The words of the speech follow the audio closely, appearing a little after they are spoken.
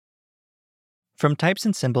From Types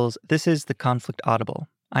and Symbols, this is The Conflict Audible.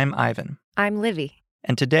 I'm Ivan. I'm Livy.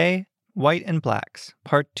 And today, White and Blacks,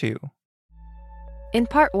 Part 2. In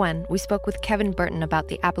Part 1, we spoke with Kevin Burton about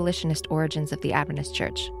the abolitionist origins of the Adventist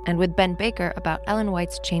Church, and with Ben Baker about Ellen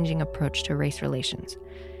White's changing approach to race relations.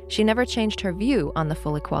 She never changed her view on the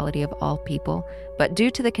full equality of all people, but due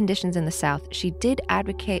to the conditions in the South, she did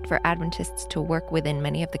advocate for Adventists to work within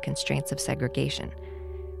many of the constraints of segregation.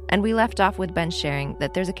 And we left off with Ben sharing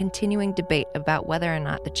that there's a continuing debate about whether or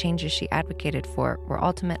not the changes she advocated for were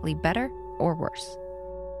ultimately better or worse.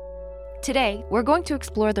 Today, we're going to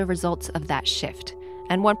explore the results of that shift,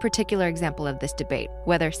 and one particular example of this debate,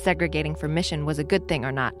 whether segregating for mission was a good thing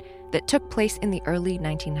or not, that took place in the early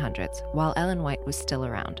 1900s while Ellen White was still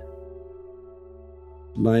around.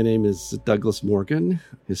 My name is Douglas Morgan,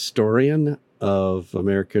 historian of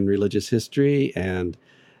American religious history and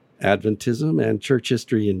Adventism and church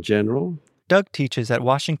history in general. Doug teaches at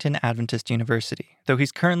Washington Adventist University, though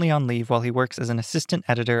he's currently on leave while he works as an assistant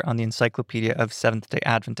editor on the Encyclopedia of Seventh-day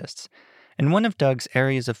Adventists. And one of Doug's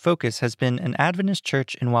areas of focus has been an Adventist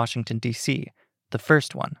church in Washington, D.C., the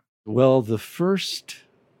first one. Well, the first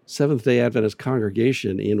Seventh-day Adventist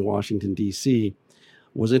congregation in Washington, D.C.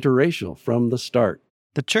 was interracial from the start.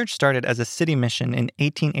 The church started as a city mission in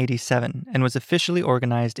 1887 and was officially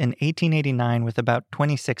organized in 1889 with about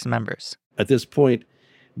 26 members. At this point,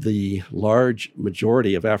 the large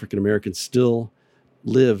majority of African Americans still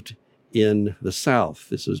lived in the South.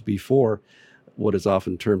 This was before what is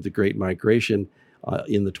often termed the Great Migration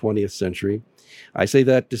in the 20th century. I say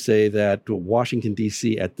that to say that Washington,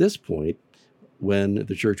 D.C. at this point, when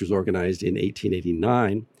the church was organized in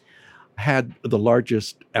 1889, had the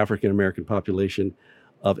largest African American population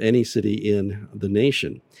of any city in the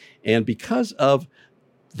nation. And because of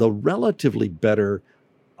the relatively better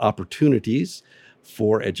opportunities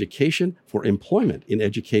for education, for employment in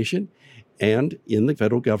education and in the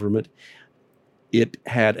federal government, it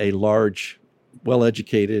had a large,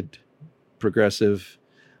 well-educated, progressive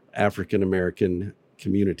African American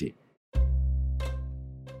community.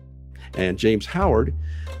 And James Howard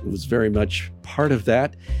was very much part of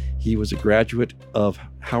that. He was a graduate of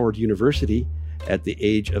Howard University at the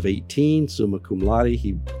age of 18, summa cum laude.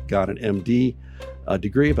 He got an MD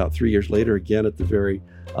degree about 3 years later, again at the very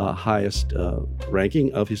highest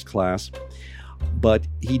ranking of his class. But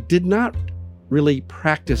he did not really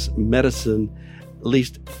practice medicine, at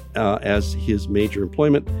least as his major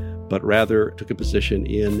employment, but rather took a position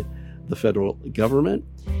in the federal government.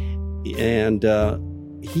 And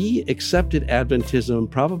he accepted Adventism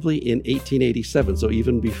probably in 1887, so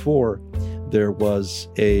even before there was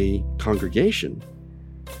a congregation,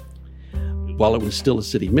 while it was still a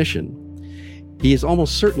city mission. He is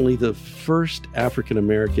almost certainly the first African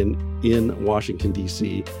American in Washington,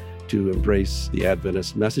 D.C. to embrace the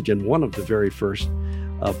Adventist message, and one of the very first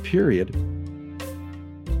period.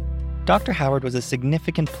 Dr. Howard was a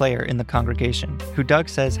significant player in the congregation, who Doug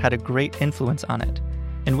says had a great influence on it.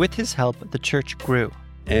 And with his help, the church grew.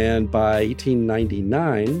 And by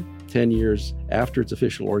 1899, 10 years after its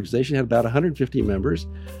official organization, it had about 150 members,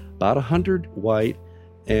 about 100 white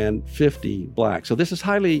and 50 black. So this is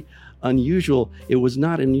highly unusual. It was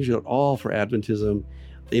not unusual at all for Adventism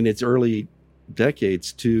in its early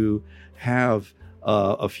decades to have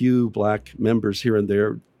a few black members here and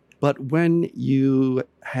there. But when you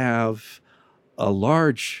have a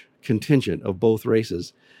large contingent of both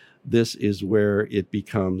races, this is where it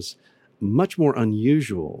becomes much more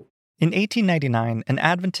unusual. In 1899, an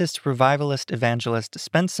Adventist revivalist evangelist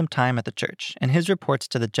spends some time at the church, and his reports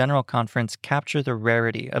to the General Conference capture the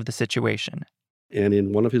rarity of the situation. And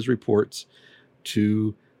in one of his reports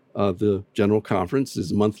to the General Conference,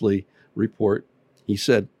 his monthly report, he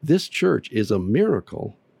said, "This church is a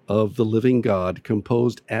miracle of the living God,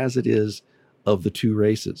 composed as it is of the two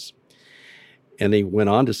races." And he went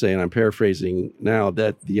on to say, and I'm paraphrasing now,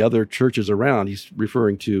 that the other churches around, he's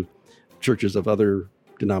referring to churches of other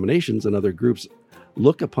denominations and other groups,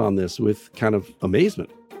 look upon this with kind of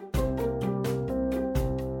amazement.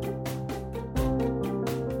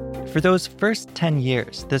 For those first 10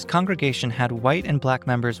 years, this congregation had white and black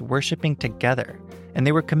members worshiping together, and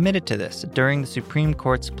they were committed to this during the Supreme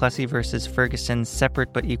Court's Plessy versus Ferguson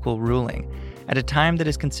separate but equal ruling, at a time that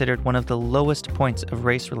is considered one of the lowest points of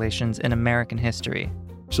race relations in American history.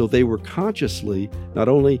 So they were consciously, not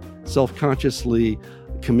only self-consciously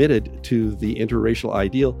committed to the interracial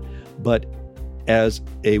ideal, but as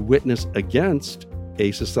a witness against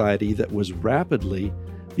a society that was rapidly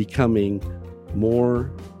becoming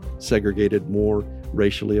more segregated, more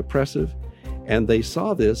racially oppressive. And they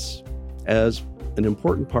saw this as an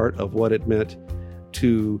important part of what it meant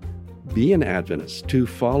to be an Adventist, to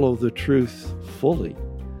follow the truth fully.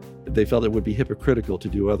 They felt it would be hypocritical to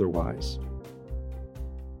do otherwise.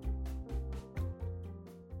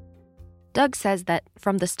 Doug says that,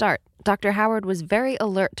 from the start, Dr. Howard was very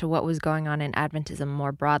alert to what was going on in Adventism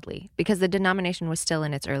more broadly, because the denomination was still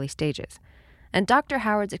in its early stages. And Dr.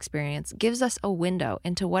 Howard's experience gives us a window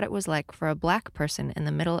into what it was like for a Black person in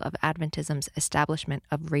the middle of Adventism's establishment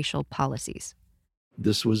of racial policies.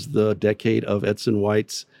 This was the decade of Edson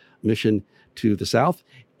White's mission to the South,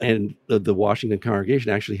 and the Washington congregation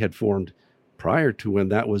actually had formed prior to when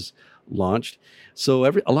that was launched. So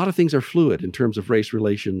a lot of things are fluid in terms of race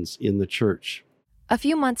relations in the church. A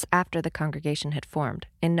few months after the congregation had formed,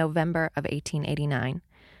 in November of 1889,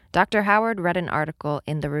 Dr. Howard read an article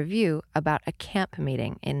in the Review about a camp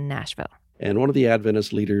meeting in Nashville. And one of the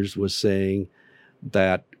Adventist leaders was saying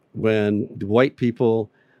that when the white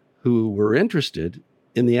people who were interested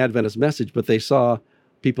in the Adventist message, but they saw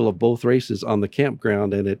people of both races on the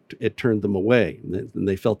campground, and it turned them away. And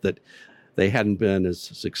they felt that they hadn't been as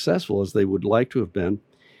successful as they would like to have been.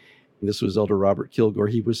 And this was Elder Robert Kilgore.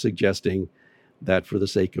 He was suggesting that for the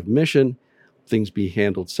sake of mission, things be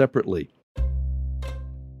handled separately.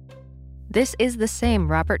 This is the same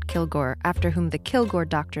Robert Kilgore after whom the Kilgore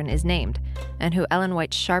Doctrine is named, and who Ellen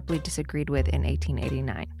White sharply disagreed with in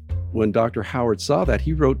 1889. When Dr. Howard saw that,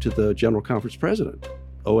 he wrote to the General Conference president,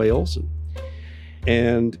 O.A. Olson.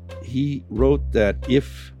 And he wrote that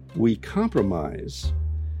if we compromise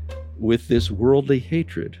with this worldly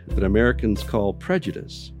hatred that Americans call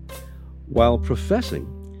prejudice, while professing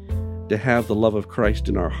to have the love of Christ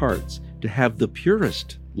in our hearts, to have the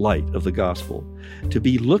purest light of the gospel, to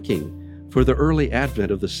be looking for the early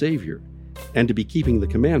advent of the Savior, and to be keeping the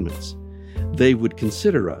commandments, they would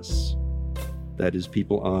consider us, that is,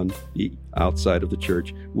 people on the outside of the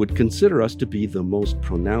church, would consider us to be the most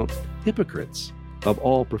pronounced hypocrites of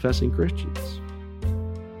all professing Christians.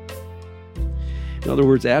 In other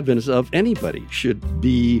words, Adventists of anybody should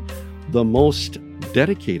be the most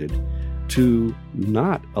dedicated to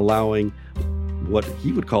not allowing what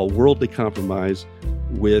he would call worldly compromise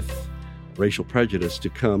with racial prejudice to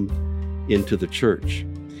come into the church.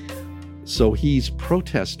 So he's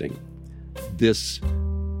protesting this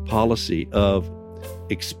policy of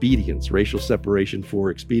expedience, racial separation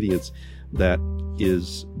for expedience, that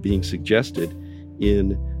is being suggested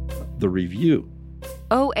in the Review.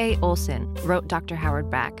 O.A. Olson wrote Dr. Howard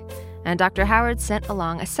back, and Dr. Howard sent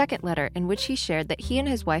along a second letter in which he shared that he and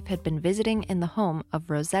his wife had been visiting in the home of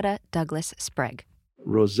Rosetta Douglas Sprague.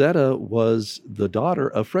 Rosetta was the daughter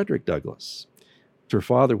of Frederick Douglass. Her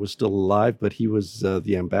father was still alive, but he was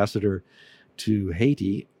the ambassador to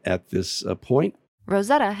Haiti at this point.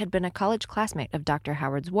 Rosetta had been a college classmate of Dr.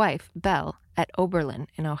 Howard's wife, Belle, at Oberlin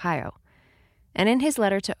in Ohio. And in his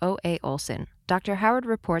letter to O.A. Olson, Dr. Howard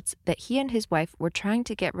reports that he and his wife were trying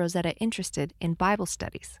to get Rosetta interested in Bible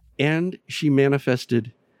studies. And she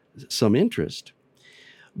manifested some interest.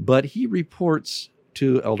 But he reports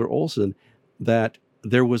to Elder Olson that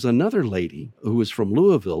there was another lady who was from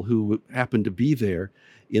Louisville who happened to be there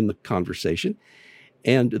in the conversation.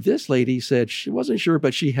 And this lady said she wasn't sure,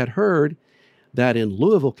 but she had heard that in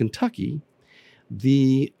Louisville, Kentucky,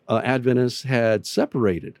 the Adventists had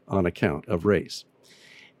separated on account of race.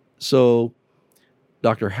 So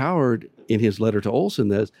Dr. Howard, in his letter to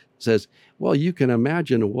Olson, says, well, you can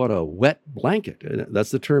imagine what a wet blanket, and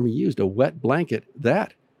that's the term he used, a wet blanket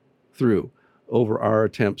that threw over our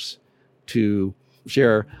attempts to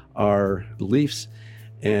share our beliefs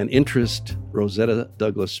and interest Rosetta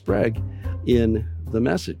Douglas Sprague in the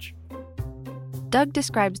message. Doug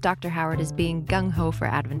describes Dr. Howard as being gung-ho for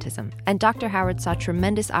Adventism, and Dr. Howard saw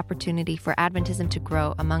tremendous opportunity for Adventism to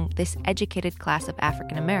grow among this educated class of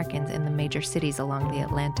African Americans in the major cities along the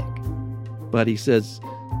Atlantic. But he says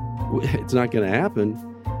it's not going to happen,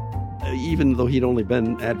 even though he'd only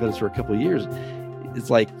been Adventist for a couple of years. It's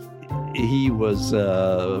like he was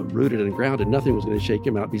rooted and grounded. Nothing was going to shake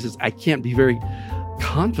him out. He says, I can't be very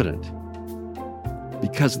confident,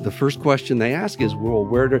 because the first question they ask is, well,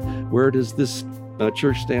 where does this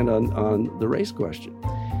church stand on the race question?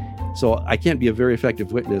 So I can't be a very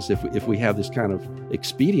effective witness if we have this kind of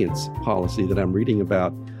expedience policy that I'm reading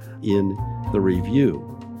about in the Review.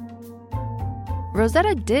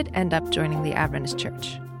 Rosetta did end up joining the Adventist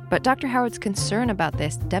Church, but Dr. Howard's concern about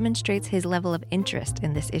this demonstrates his level of interest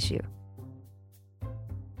in this issue.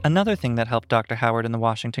 Another thing that helped Dr. Howard and the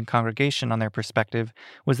Washington congregation on their perspective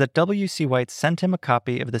was that W.C. White sent him a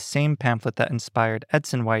copy of the same pamphlet that inspired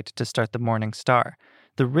Edson White to start the Morning Star,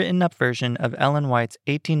 the written-up version of Ellen White's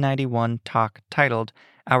 1891 talk titled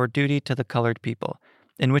Our Duty to the Colored People,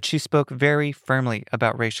 in which she spoke very firmly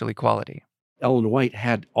about racial equality. Ellen White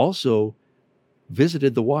had also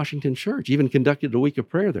visited the Washington Church, even conducted a week of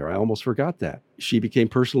prayer there. I almost forgot that. She became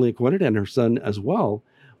personally acquainted, and her son as well,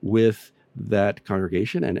 with that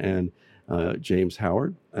congregation and James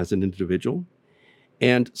Howard as an individual.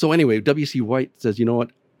 And so anyway, W.C. White says, you know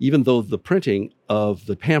what, even though the printing of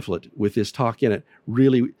the pamphlet with this talk in it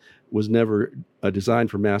really was never designed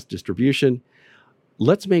for mass distribution,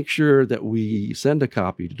 let's make sure that we send a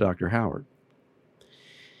copy to Dr. Howard.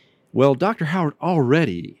 Well, Dr. Howard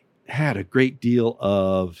already had a great deal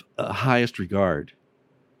of highest regard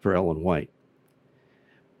for Ellen White.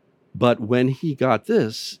 But when he got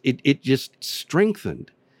this, it just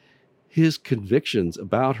strengthened his convictions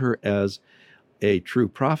about her as a true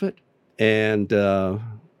prophet. And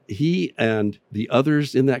he and the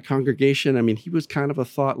others in that congregation, I mean, he was kind of a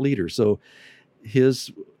thought leader. So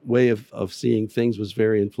his way of seeing things was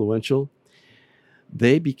very influential.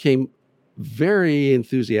 They became very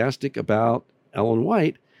enthusiastic about Ellen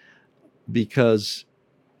White because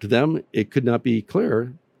to them, it could not be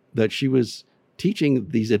clearer that she was teaching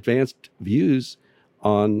these advanced views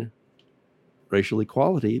on racial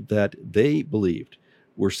equality that they believed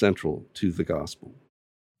were central to the gospel.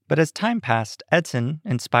 But as time passed, Edson,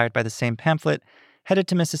 inspired by the same pamphlet, headed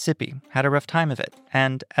to Mississippi, had a rough time of it,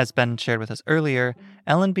 and, as Ben shared with us earlier,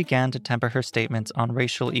 Ellen began to temper her statements on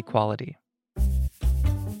racial equality.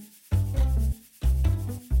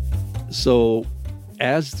 So,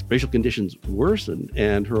 as racial conditions worsened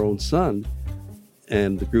and her own son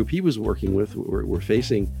and the group he was working with were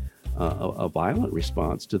facing a violent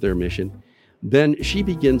response to their mission, then she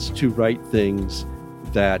begins to write things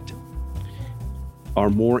that are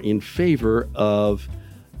more in favor of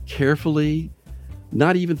carefully,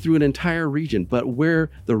 not even through an entire region, but where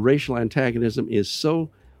the racial antagonism is so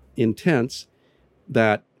intense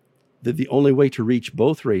that the only way to reach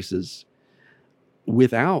both races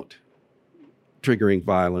without triggering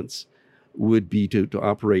violence would be to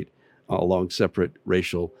operate along separate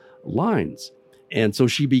racial lines. And so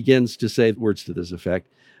she begins to say words to this effect,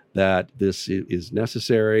 that this is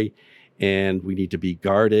necessary and we need to be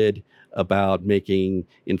guarded about making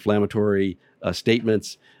inflammatory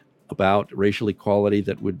statements about racial equality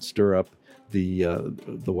that would stir up the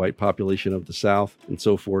white population of the South and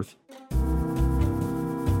so forth.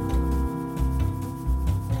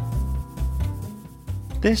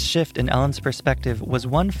 This shift in Ellen's perspective was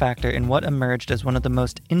one factor in what emerged as one of the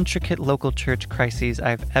most intricate local church crises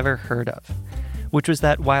I've ever heard of, which was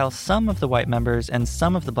that while some of the white members and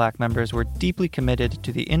some of the black members were deeply committed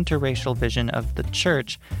to the interracial vision of the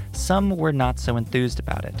church, some were not so enthused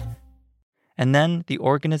about it. And then the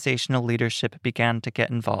organizational leadership began to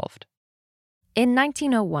get involved. In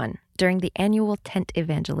 1901, during the annual tent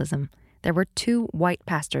evangelism, there were 2 white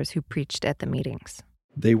pastors who preached at the meetings.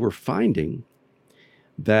 They were finding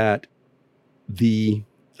that the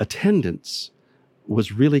attendance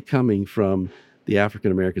was really coming from the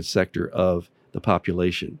African American sector of the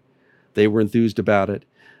population. They were enthused about it.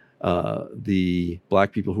 The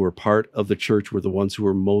black people who were part of the church were the ones who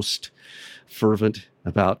were most fervent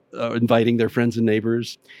about inviting their friends and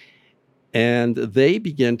neighbors. And they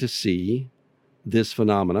began to see this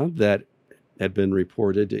phenomena that had been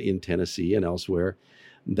reported in Tennessee and elsewhere,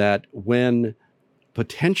 that when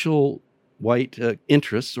potential white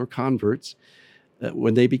interests or converts,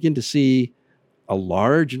 when they begin to see a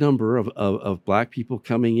large number of black people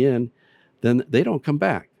coming in, then they don't come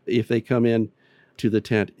back if they come in to the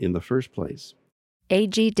tent in the first place.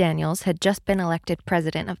 A.G. Daniels had just been elected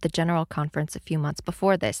president of the General Conference a few months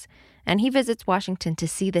before this, and he visits Washington to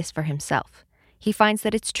see this for himself. He finds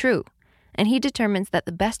that it's true, and he determines that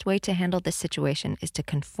the best way to handle this situation is to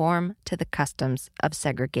conform to the customs of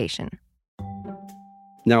segregation.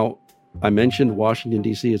 Now, I mentioned Washington,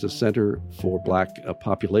 D.C. as a center for black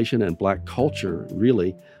population and black culture,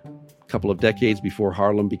 really. A couple of decades before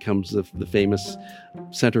Harlem becomes the famous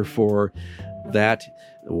center for that.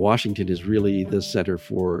 Washington is really the center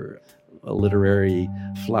for literary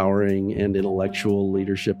flowering and intellectual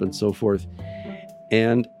leadership and so forth.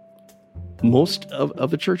 And most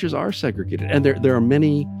of the churches are segregated. And there are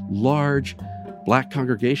many large black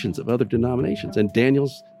congregations of other denominations. And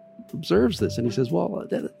Daniels observes this and he says, well,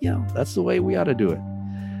 that's the way we ought to do it.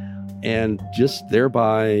 And just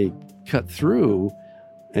thereby cut through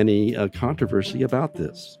any controversy about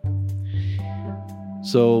this.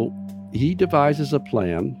 So he devises a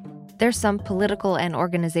plan. There's some political and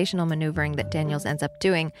organizational maneuvering that Daniels ends up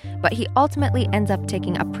doing, but he ultimately ends up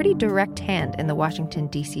taking a pretty direct hand in the Washington,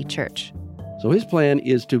 D.C. church. So his plan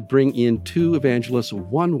is to bring in 2 evangelists,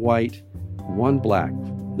 1 white, 1 black.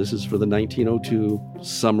 This is for the 1902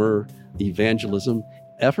 summer evangelism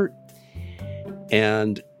effort.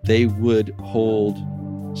 And They would hold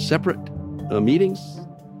separate meetings,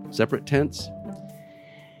 separate tents,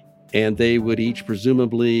 and they would each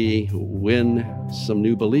presumably win some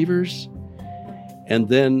new believers. And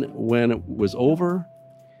then when it was over,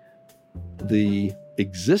 the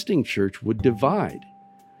existing church would divide,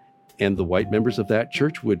 and the white members of that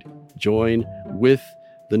church would join with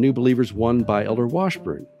the new believers won by Elder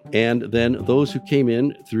Washburn. And then those who came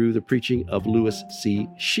in through the preaching of Lewis C.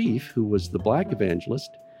 Sheaf, who was the black evangelist,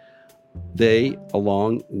 they,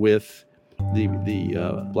 along with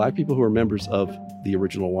the black people who were members of the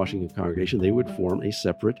original Washington congregation, they would form a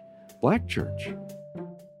separate black church.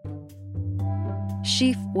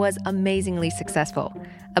 Sheaf was amazingly successful.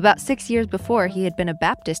 About 6 years before, he had been a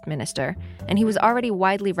Baptist minister, and he was already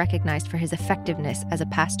widely recognized for his effectiveness as a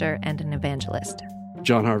pastor and an evangelist.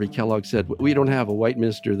 John Harvey Kellogg said, "We don't have a white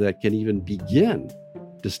minister that can even begin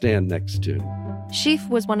to stand next to." Sheaf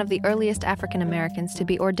was one of the earliest African Americans to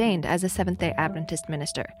be ordained as a Seventh-day Adventist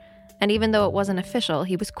minister. And even though it wasn't official,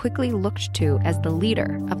 he was quickly looked to as the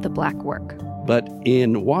leader of the black work. But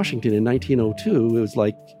in Washington in 1902, it was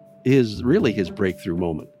like his breakthrough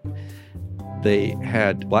moment. They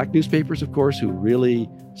had black newspapers, of course, who really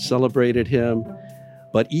celebrated him.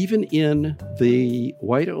 But even in the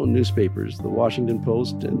white-owned newspapers, the Washington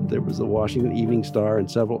Post, and there was the Washington Evening Star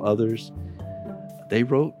and several others, they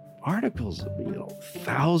wrote articles,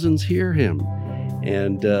 thousands hear him.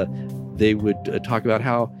 And they would talk about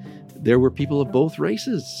how there were people of both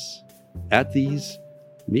races at these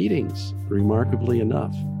meetings, remarkably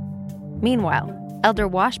enough. Meanwhile, Elder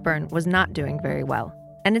Washburn was not doing very well,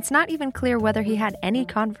 and it's not even clear whether he had any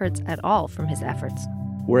converts at all from his efforts.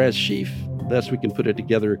 Whereas Sheaf, best we can put it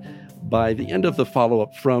together, by the end of the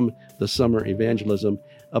follow-up from the summer evangelism,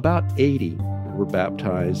 about 80 were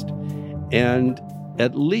baptized, and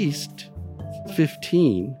at least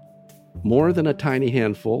 15, more than a tiny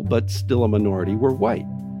handful, but still a minority, were white.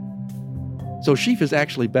 So Sheaf is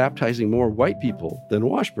actually baptizing more white people than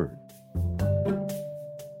Washburn.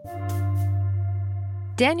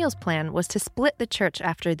 Daniel's plan was to split the church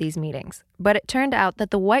after these meetings, but it turned out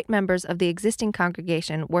that the white members of the existing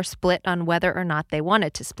congregation were split on whether or not they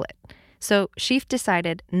wanted to split. So Sheaf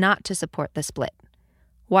decided not to support the split.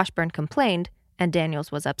 Washburn complained, and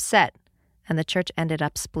Daniels was upset, and the church ended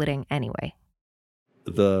up splitting anyway.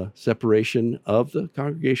 The separation of the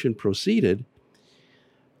congregation proceeded,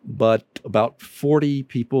 but about 40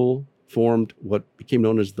 people formed what became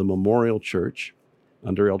known as the Memorial Church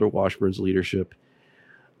under Elder Washburn's leadership.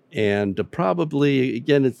 And probably,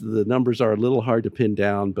 again, the numbers are a little hard to pin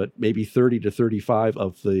down, but maybe 30 to 35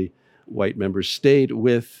 of the white members stayed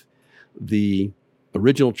with the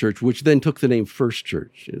original church, which then took the name First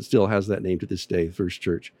Church. It still has that name to this day, First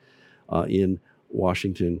Church, in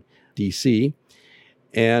Washington, D.C.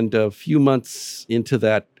 And a few months into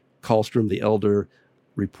that, Kallstrom, the elder,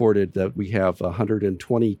 reported that we have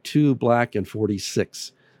 122 black and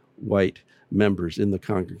 46 white members in the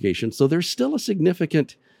congregation. So there's still a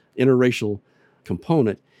significant interracial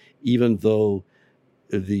component, even though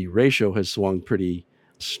the ratio has swung pretty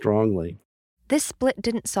strongly. This split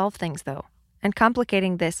didn't solve things, though. And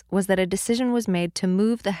complicating this was that a decision was made to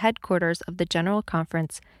move the headquarters of the General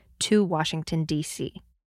Conference to Washington, D.C.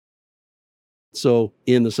 So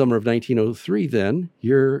in the summer of 1903, then,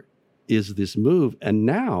 here is this move. And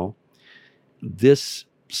now this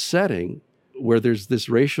setting where there's this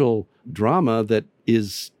racial drama that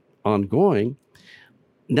is ongoing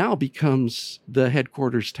now becomes the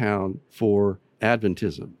headquarters town for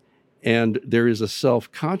Adventism. And there is a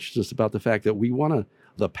self-consciousness about the fact that we want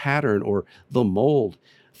the pattern or the mold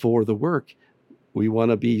for the work. We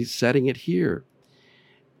want to be setting it here.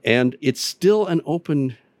 And it's still an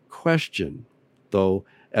open question, though,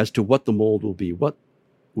 as to what the mold will be. What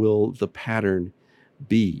will the pattern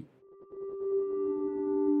be?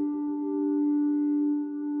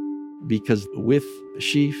 Because with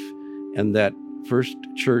Sheaf and that First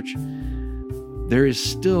Church, there is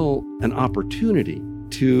still an opportunity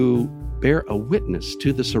to bear a witness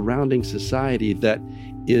to the surrounding society that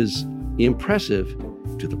is impressive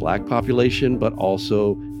to the black population, but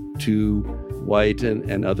also to white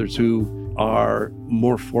and others who are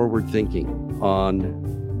more forward-thinking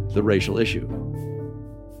on the racial issue.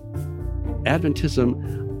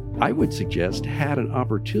 Adventism, I would suggest, had an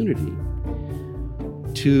opportunity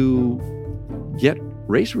to get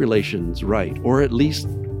race relations right, or at least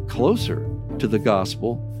closer to the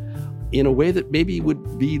gospel in a way that maybe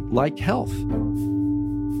would be like health.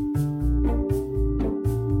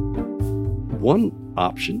 One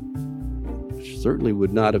option, which certainly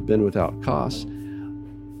would not have been without cost,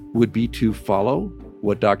 would be to follow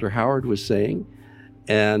what Dr. Howard was saying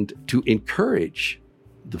and to encourage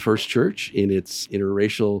the first church in its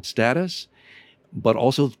interracial status, but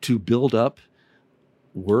also to build up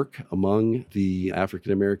work among the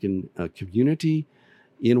African American community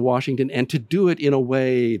in Washington, and to do it in a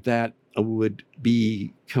way that would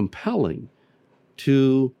be compelling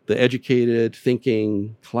to the educated,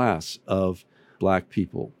 thinking class of Black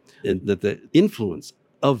people, and that the influence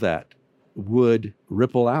of that would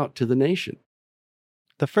ripple out to the nation.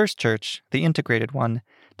 The first church, the integrated one,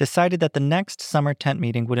 decided that the next summer tent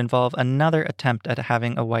meeting would involve another attempt at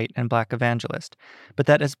having a white and Black evangelist, but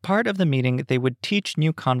that as part of the meeting, they would teach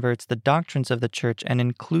new converts the doctrines of the church and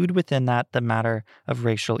include within that the matter of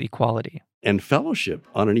racial equality. And fellowship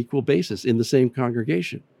on an equal basis in the same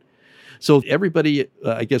congregation. So everybody,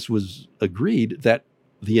 I guess, was agreed that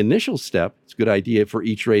the initial step, it's a good idea for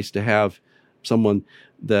each race to have someone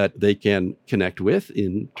that they can connect with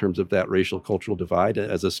in terms of that racial cultural divide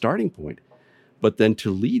as a starting point, but then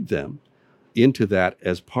to lead them into that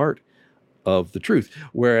as part of the truth.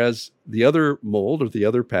 Whereas the other mold or the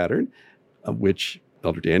other pattern, which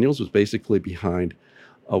Elder Daniels was basically behind,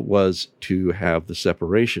 was to have the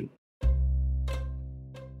separation.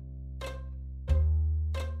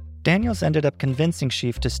 Daniels ended up convincing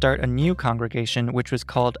Sheaf to start a new congregation which was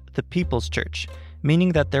called the People's Church, meaning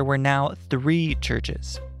that there were now 3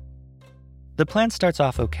 churches. The plan starts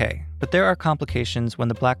off okay, but there are complications when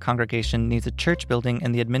the Black congregation needs a church building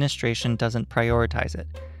and the administration doesn't prioritize it.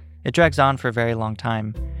 It drags on for a very long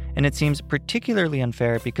time, and it seems particularly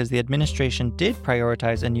unfair because the administration did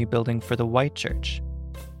prioritize a new building for the white church.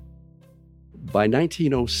 By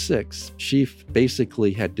 1906, Sheaf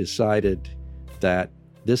basically had decided that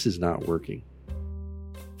this is not working.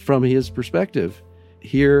 From his perspective,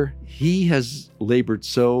 here he has labored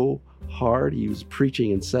so hard. He was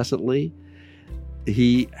preaching incessantly.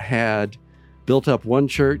 He had built up one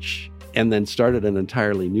church and then started an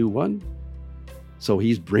entirely new one. So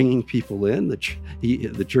he's bringing people in.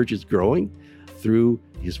 The church is growing through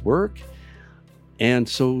his work. And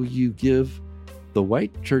so you give the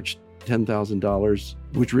white church $10,000,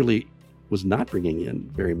 which really was not bringing in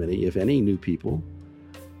very many, if any, new people,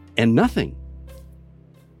 and nothing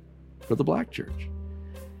for the Black church.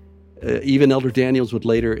 Even Elder Daniels would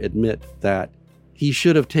later admit that he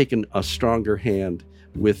should have taken a stronger hand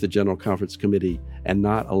with the General Conference Committee and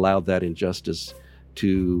not allowed that injustice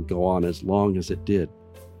to go on as long as it did.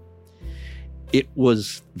 It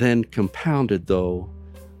was then compounded, though,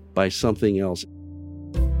 by something else.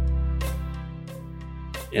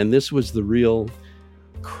 And this was the real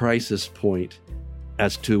crisis point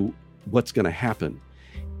as to what's going to happen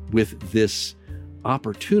with this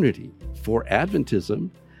opportunity for Adventism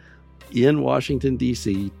in Washington,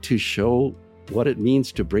 D.C. to show what it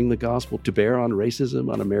means to bring the gospel to bear on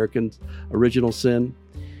racism, on American original sin.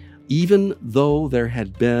 Even though there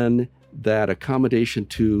had been that accommodation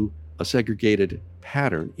to a segregated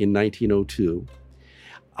pattern in 1902,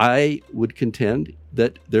 I would contend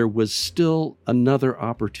that there was still another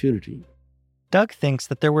opportunity. Doug thinks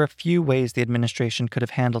that there were a few ways the administration could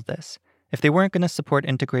have handled this. If they weren't going to support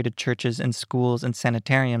integrated churches and schools and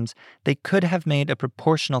sanitariums, they could have made a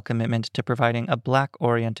proportional commitment to providing a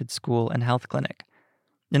Black-oriented school and health clinic.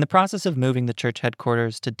 In the process of moving the church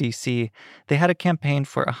headquarters to D.C., they had a campaign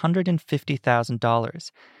for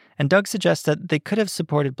 $150,000, and Doug suggests that they could have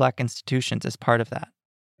supported Black institutions as part of that.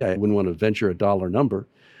 I wouldn't want to venture a dollar number,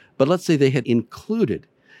 but let's say they had included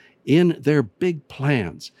in their big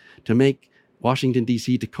plans to make Washington,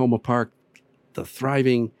 D.C., Tacoma Park the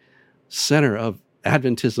thriving center of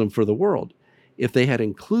Adventism for the world. If they had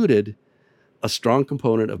included a strong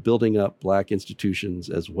component of building up Black institutions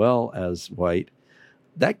as well as white,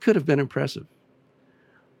 that could have been impressive.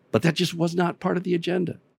 But that just was not part of the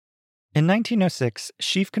agenda. In 1906,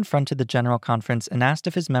 Sheaf confronted the General Conference and asked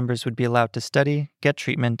if his members would be allowed to study, get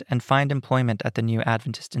treatment, and find employment at the new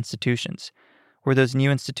Adventist institutions. Were those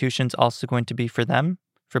new institutions also going to be for them,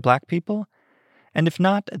 for Black people? And if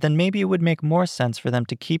not, then maybe it would make more sense for them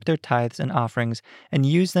to keep their tithes and offerings and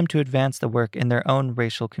use them to advance the work in their own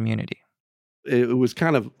racial community. It was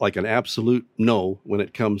kind of like an absolute no when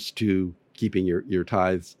it comes to keeping your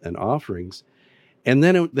tithes and offerings. And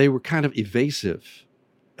then they were kind of evasive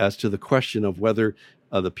as to the question of whether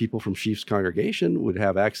the people from Sheaf's congregation would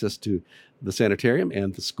have access to the sanitarium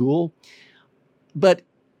and the school. But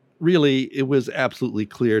really, it was absolutely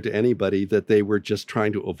clear to anybody that they were just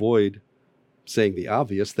trying to avoid saying the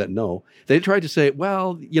obvious, that no. They tried to say,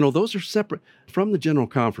 well, those are separate from the General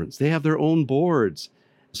Conference. They have their own boards.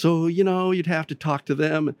 So, you'd have to talk to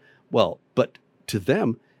them. Well, but to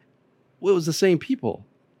them, it was the same people.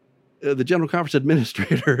 The General Conference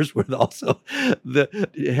administrators were also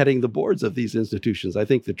heading the boards of these institutions. I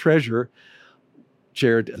think the treasurer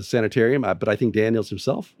chaired the sanitarium, but I think Daniels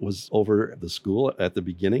himself was over the school at the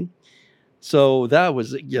beginning. So that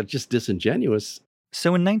was just disingenuous.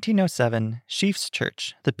 So in 1907, Sheaf's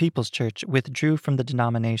church, the People's Church, withdrew from the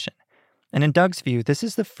denomination. And in Doug's view, this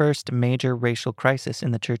is the first major racial crisis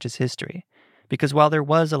in the church's history. Because while there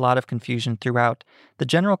was a lot of confusion throughout, the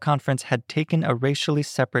General Conference had taken a racially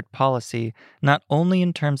separate policy, not only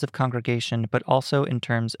in terms of congregation, but also in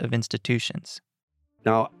terms of institutions.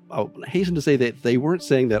 Now, I'll hasten to say that they weren't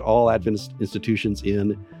saying that all Adventist institutions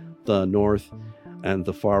in the North and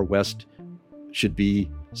the far West should be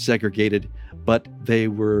segregated, but they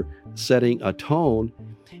were setting a tone.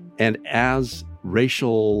 And as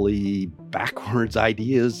racially backwards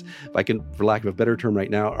ideas, if I can, for lack of a better term right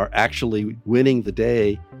now, are actually winning the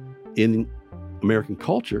day in American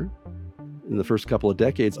culture in the first couple of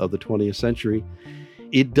decades of the 20th century,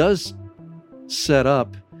 it does set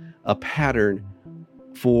up a pattern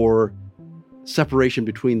for separation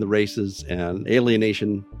between the races and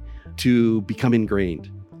alienation to become ingrained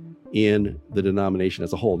in the denomination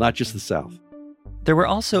as a whole, not just the South. There were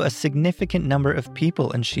also a significant number of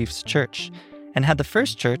people in Sheaf's church, and had the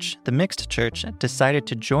first church, the mixed church, decided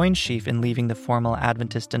to join Sheaf in leaving the formal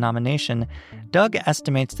Adventist denomination, Doug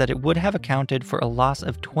estimates that it would have accounted for a loss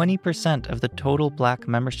of 20% of the total black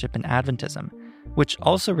membership in Adventism, which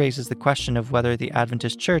also raises the question of whether the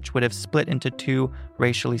Adventist church would have split into two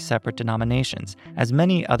racially separate denominations, as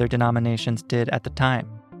many other denominations did at the time.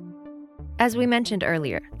 As we mentioned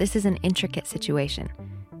earlier, this is an intricate situation.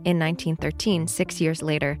 In 1913, 6 years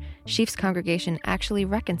later, Sheaf's congregation actually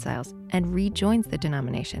reconciles and rejoins the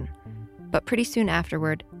denomination. But pretty soon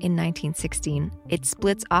afterward, in 1916, it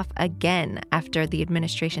splits off again after the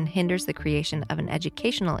administration hinders the creation of an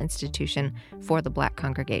educational institution for the black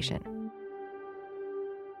congregation.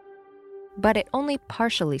 But it only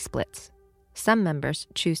partially splits. Some members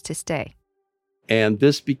choose to stay. And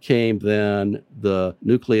this became then the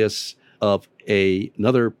nucleus of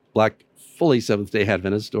another black fully Seventh-day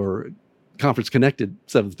Adventist or conference-connected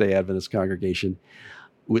Seventh-day Adventist congregation.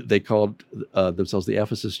 They called themselves the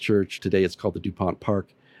Ephesus Church. Today it's called the DuPont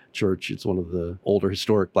Park Church. It's one of the older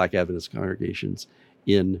historic black Adventist congregations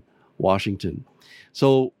in Washington.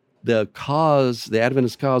 So the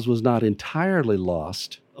Adventist cause was not entirely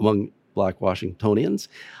lost among black Washingtonians,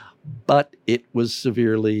 but it was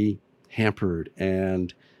severely hampered,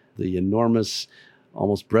 and the enormous,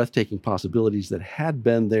 almost breathtaking possibilities that had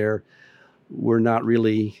been there were not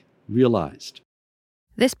really realized.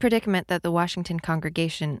 This predicament that the Washington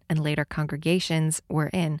congregation and later congregations were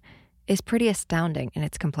in is pretty astounding in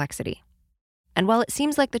its complexity. And while it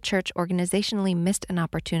seems like the church organizationally missed an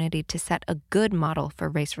opportunity to set a good model for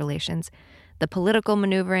race relations, the political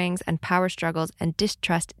maneuverings and power struggles and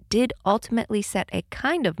distrust did ultimately set a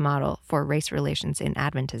kind of model for race relations in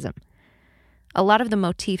Adventism. A lot of the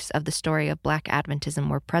motifs of the story of Black Adventism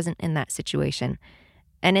were present in that situation,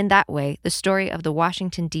 and in that way, the story of the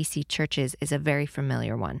Washington, D.C. churches is a very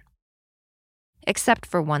familiar one. Except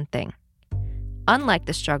for one thing. Unlike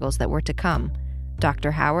the struggles that were to come,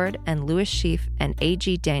 Dr. Howard and Louis Sheaf and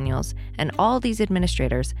A.G. Daniels and all these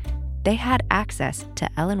administrators, they had access to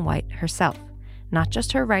Ellen White herself, not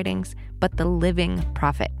just her writings, but the living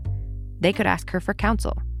prophet. They could ask her for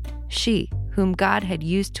counsel. She, whom God had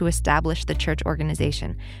used to establish the church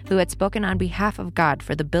organization, who had spoken on behalf of God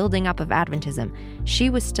for the building up of Adventism, she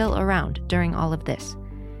was still around during all of this.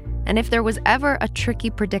 And if there was ever a tricky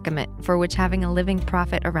predicament for which having a living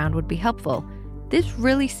prophet around would be helpful, this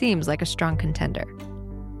really seems like a strong contender.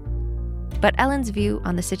 But Ellen's view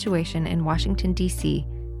on the situation in Washington, D.C.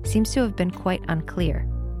 seems to have been quite unclear.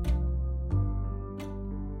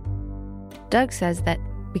 Doug says that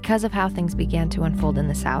because of how things began to unfold in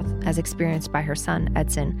the South, as experienced by her son,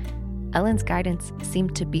 Edson, Ellen's guidance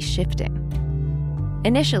seemed to be shifting.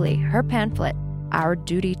 Initially, her pamphlet, Our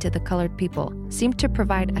Duty to the Colored People, seemed to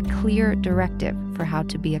provide a clear directive for how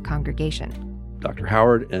to be a congregation. Dr.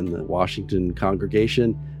 Howard and the Washington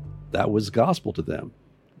congregation, that was gospel to them.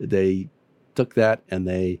 They took that and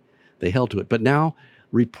they held to it. But now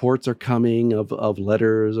reports are coming of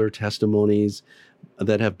letters or testimonies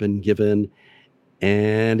that have been given,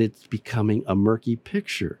 and it's becoming a murky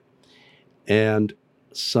picture. And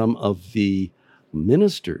some of the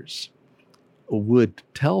ministers would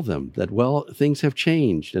tell them that, well, things have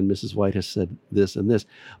changed, and Mrs. White has said this and this,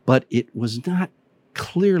 but it was not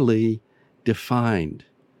clearly defined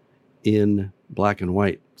in black and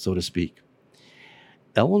white, so to speak.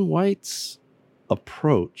 Ellen White's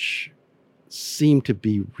approach seemed to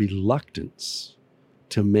be reluctance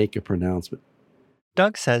to make a pronouncement.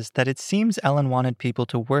 Doug says that it seems Ellen wanted people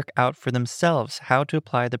to work out for themselves how to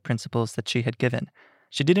apply the principles that she had given,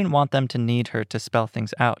 She didn't want them to need her to spell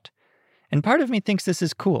things out. And part of me thinks this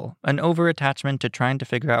is cool. An over-attachment to trying to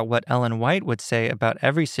figure out what Ellen White would say about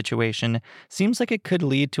every situation seems like it could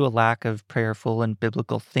lead to a lack of prayerful and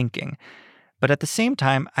biblical thinking. But at the same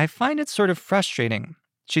time, I find it sort of frustrating.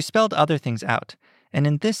 She spelled other things out, and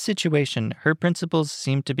in this situation, her principles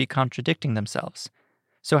seem to be contradicting themselves.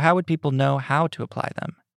 So how would people know how to apply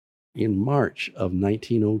them? In March of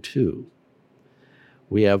 1902,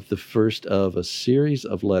 we have the first of a series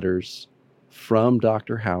of letters from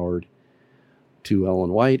Dr. Howard to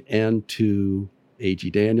Ellen White and to A.G.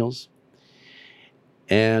 Daniels.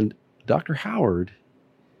 And Dr. Howard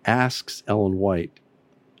asks Ellen White,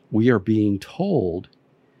 we are being told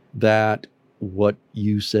that what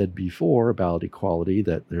you said before about equality,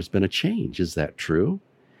 that there's been a change. Is that true?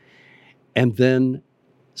 And then,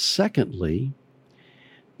 secondly,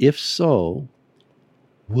 if so,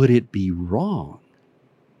 would it be wrong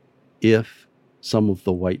if some of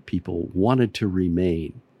the white people wanted to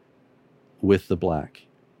remain with the black,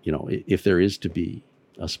 if there is to be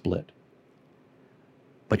a split?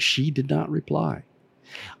 But she did not reply.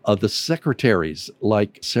 The secretaries,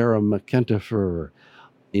 like Sarah McEnteffer,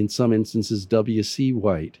 in some instances W.C.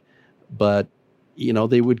 White, but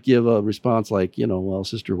they would give a response like, well,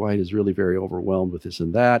 Sister White is really very overwhelmed with this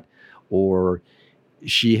and that, or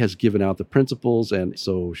she has given out the principles, and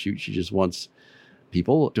so she just wants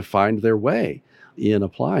people to find their way in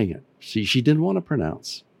applying it. She didn't want to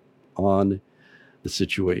pronounce on the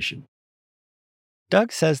situation.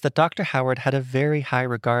 Doug says that Dr. Howard had a very high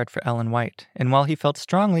regard for Ellen White, and while he felt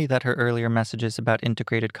strongly that her earlier messages about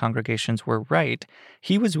integrated congregations were right,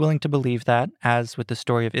 he was willing to believe that, as with the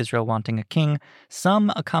story of Israel wanting a king, some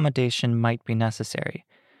accommodation might be necessary.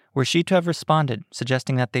 Were she to have responded,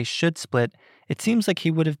 suggesting that they should split, it seems like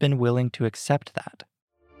he would have been willing to accept that.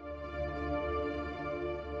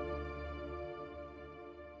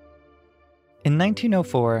 In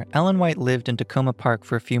 1904, Ellen White lived in Tacoma Park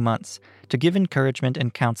for a few months to give encouragement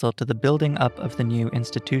and counsel to the building up of the new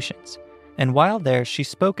institutions. And while there, she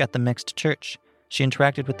spoke at the mixed church. She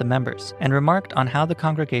interacted with the members and remarked on how the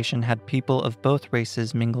congregation had people of both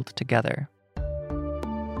races mingled together.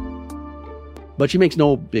 But she makes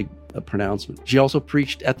no big pronouncement. She also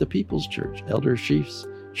preached at the People's Church, Elder Chief's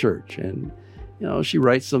Church. And, she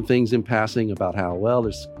writes some things in passing about how, well,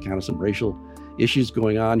 there's kind of some racial issues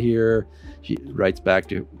going on here. She writes back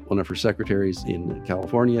to one of her secretaries in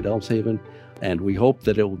California at Elmshaven, and we hope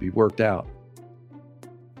that it will be worked out.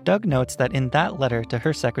 Doug notes that in that letter to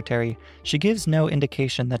her secretary, she gives no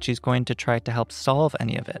indication that she's going to try to help solve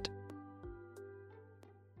any of it.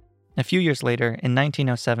 A few years later, in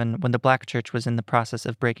 1907, when the Black Church was in the process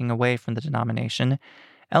of breaking away from the denomination,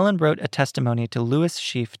 Ellen wrote a testimony to Louis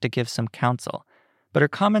Sheaf to give some counsel. But her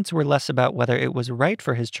comments were less about whether it was right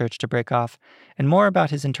for his church to break off and more about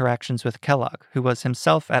his interactions with Kellogg, who was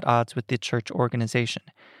himself at odds with the church organization,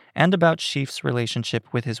 and about Sheaf's relationship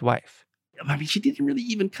with his wife. She didn't really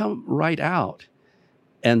even come right out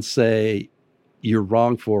and say, you're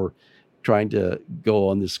wrong for trying to go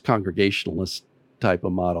on this congregationalist type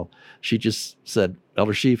of model. She just said,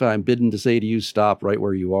 Elder Sheaf, I'm bidden to say to you, stop right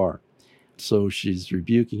where you are. So she's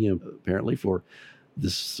rebuking him apparently for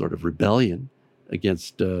this sort of rebellion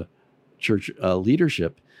against church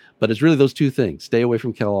leadership. But it's really those two things: stay away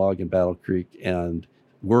from Kellogg and Battle Creek and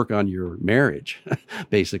work on your marriage,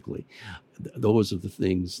 basically. Those are the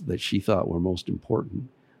things that she thought were most important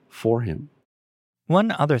for him.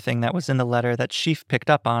 One other thing that was in the letter that Sheaf picked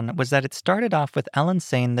up on was that it started off with Ellen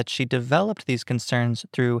saying that she developed these concerns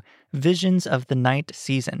through visions of the night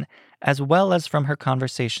season, as well as from her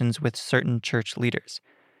conversations with certain church leaders.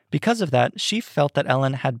 Because of that, she felt that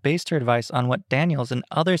Ellen had based her advice on what Daniels and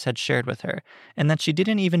others had shared with her, and that she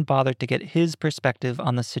didn't even bother to get his perspective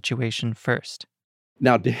on the situation first.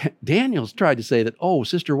 Now, Daniels tried to say that,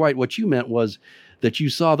 Sister White, what you meant was that you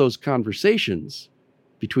saw those conversations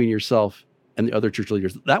between yourself and the other church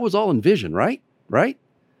leaders. That was all in vision, right? Right?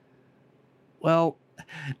 Well,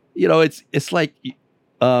 it's like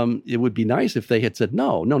it would be nice if they had said,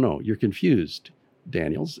 no, you're confused,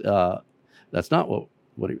 Daniels. That's not what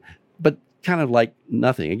but kind of like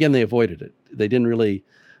nothing. Again, they avoided it. They didn't really,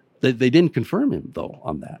 they didn't confirm him, though,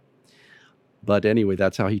 on that. But anyway,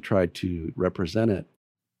 that's how he tried to represent it.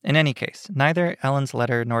 In any case, neither Ellen's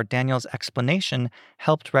letter nor Daniel's explanation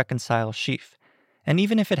helped reconcile Sheaf. And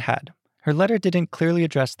even if it had, her letter didn't clearly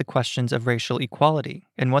address the questions of racial equality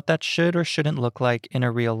and what that should or shouldn't look like in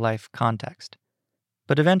a real-life context.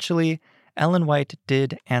 But eventually, Ellen White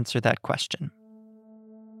did answer that question.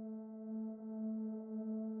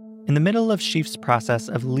 In the middle of Sheaf's process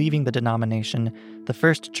of leaving the denomination, the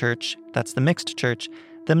first church, that's the mixed church,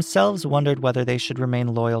 themselves wondered whether they should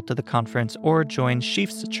remain loyal to the conference or join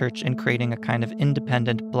Sheaf's church in creating a kind of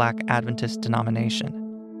independent Black Adventist denomination.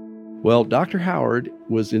 Well, Dr. Howard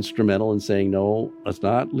was instrumental in saying, no, let's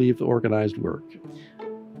not leave the organized work.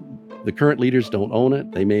 The current leaders don't own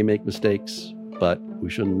it. They may make mistakes, but we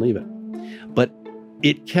shouldn't leave it. But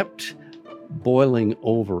it kept boiling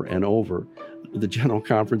over and over. The General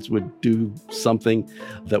Conference would do something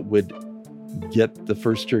that would get the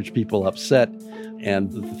First Church people upset,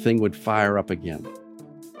 and the thing would fire up again.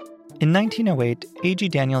 In 1908, A.G.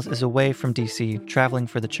 Daniels is away from D.C., traveling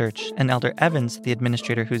for the church, and Elder Evans, the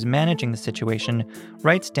administrator who's managing the situation,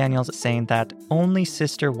 writes Daniels saying that only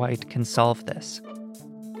Sister White can solve this.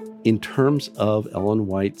 In terms of Ellen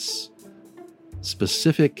White's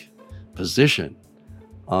specific position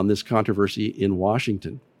on this controversy in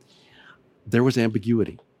Washington, there was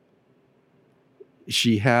ambiguity.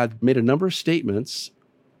 She had made a number of statements,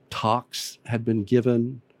 talks had been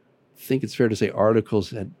given, I think it's fair to say articles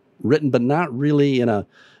had written, but not really in a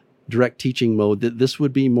direct teaching mode. That this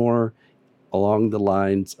would be more along the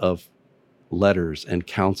lines of letters and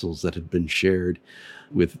counsels that had been shared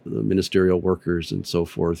with the ministerial workers and so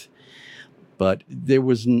forth. But there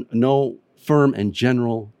was no firm and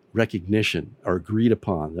general recognition or agreed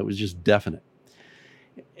upon that was just definite.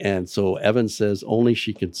 And so Evans says only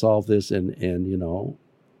she can solve this, and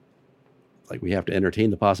like we have to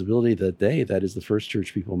entertain the possibility that that is the First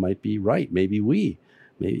Church people might be right. Maybe we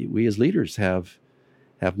as leaders have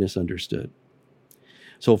misunderstood.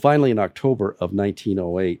 So finally, in October of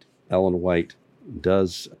 1908, Ellen White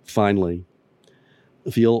does finally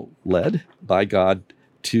feel led by God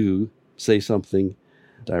to say something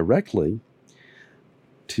directly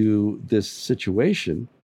to this situation.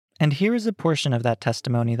 And here is a portion of that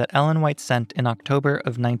testimony that Ellen White sent in October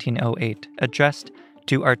of 1908, addressed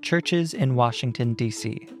to our churches in Washington,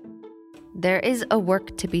 D.C. There is a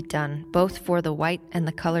work to be done, both for the white and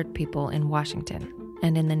the colored people in Washington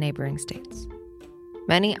and in the neighboring states.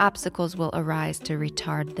 Many obstacles will arise to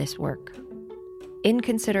retard this work.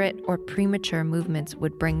 Inconsiderate or premature movements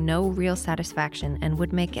would bring no real satisfaction and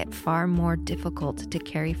would make it far more difficult to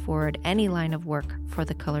carry forward any line of work for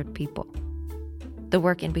the colored people. The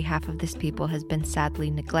work in behalf of this people has been sadly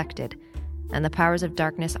neglected, and the powers of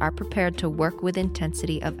darkness are prepared to work with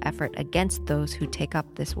intensity of effort against those who take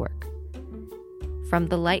up this work. From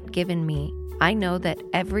the light given me, I know that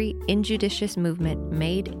every injudicious movement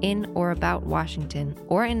made in or about Washington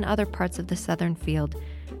or in other parts of the Southern field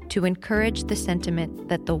to encourage the sentiment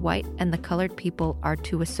that the white and the colored people are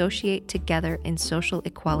to associate together in social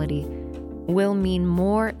equality will mean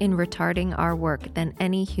more in retarding our work than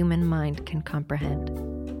any human mind can comprehend.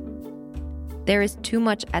 There is too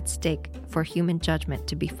much at stake for human judgment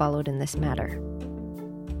to be followed in this matter.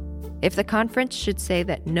 If the conference should say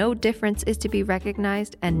that no difference is to be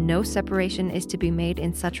recognized and no separation is to be made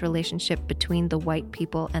in such relationship between the white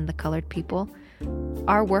people and the colored people,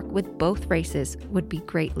 our work with both races would be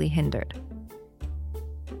greatly hindered.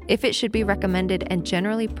 If it should be recommended and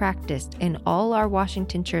generally practiced in all our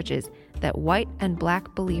Washington churches that white and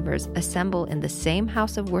black believers assemble in the same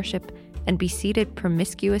house of worship and be seated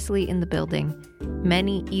promiscuously in the building,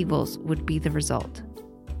 many evils would be the result.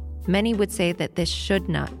 Many would say that this should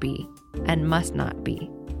not be and must not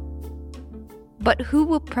be. But who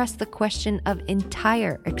will press the question of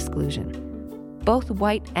entire exclusion? Both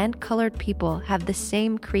white and colored people have the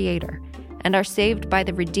same Creator and are saved by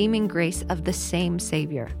the redeeming grace of the same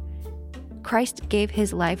Savior. Christ gave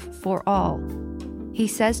his life for all. He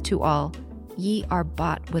says to all, "Ye are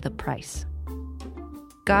bought with a price."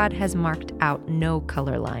 God has marked out no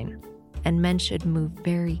color line, and men should move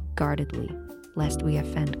very guardedly, lest we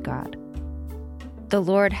offend God. The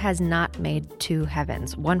Lord has not made two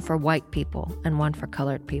heavens, one for white people and one for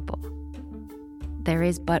colored people. There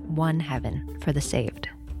is but one heaven for the saved.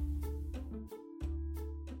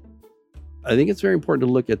 I think it's very important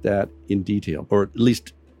to look at that in detail, or at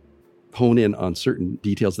least hone in on certain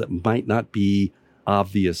details that might not be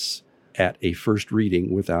obvious at a first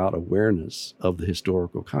reading without awareness of the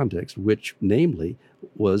historical context, which namely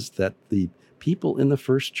was that the people in the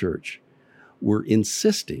first church were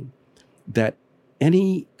insisting that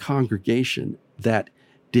any congregation that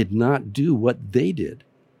did not do what they did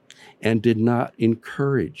and did not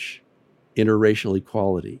encourage interracial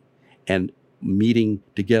equality and meeting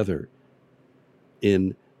together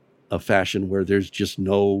in a fashion where there's just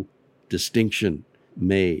no distinction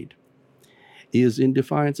made is in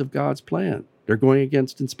defiance of God's plan. They're going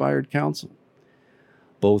against inspired counsel,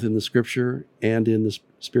 both in the scripture and in the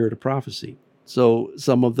spirit of prophecy. So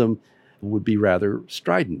some of them would be rather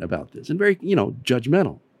strident about this and very,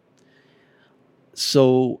 judgmental.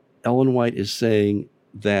 So Ellen White is saying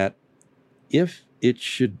that if it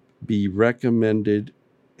should be recommended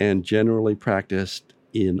and generally practiced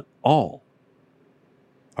in all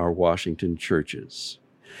our Washington churches.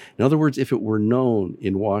 In other words, if it were known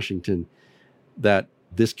in Washington that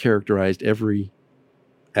this characterized every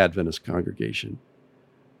Adventist congregation,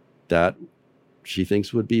 that she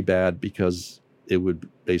thinks would be bad because it would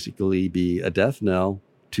basically be a death knell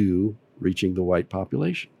to reaching the white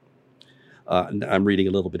population. I'm reading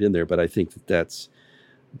a little bit in there, but I think that's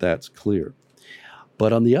clear.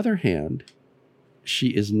 But on the other hand, she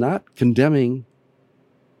is not condemning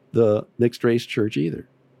the mixed race church either.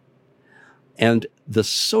 And the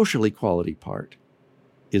social equality part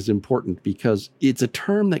is important because it's a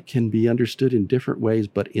term that can be understood in different ways,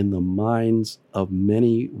 but in the minds of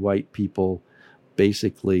many white people,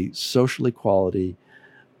 basically social equality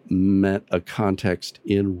meant a context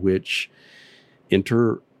in which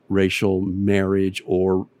interracial marriage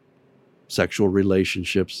or sexual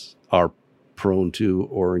relationships are prone to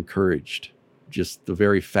or encouraged. Just the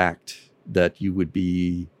very fact that you would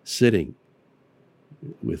be sitting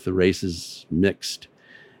with the races mixed,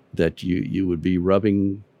 that you would be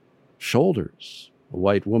rubbing shoulders, a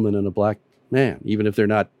white woman and a black man, even if they're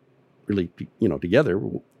not really, together.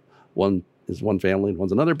 One is one family and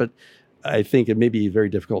one's another, but I think it may be very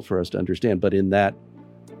difficult for us to understand. But in that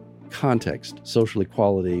context, social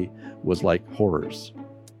equality was like horrors.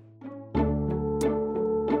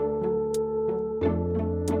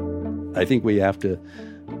 I think we have to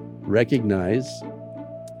recognize,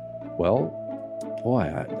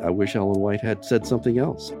 I wish Ellen White had said something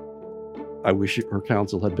else. I wish her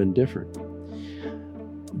counsel had been different.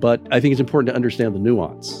 But I think it's important to understand the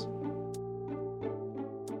nuance.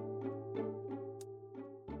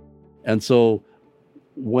 And so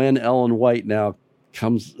when Ellen White now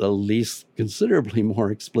comes at least considerably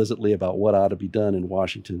more explicitly about what ought to be done in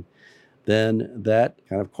Washington, then that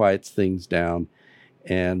kind of quiets things down.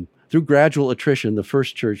 And through gradual attrition, the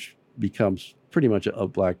First Church becomes pretty much a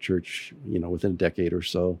black church, within a decade or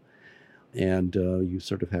so. And you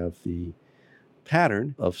sort of have the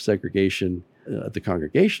pattern of segregation at the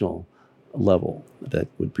congregational level that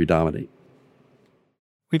would predominate.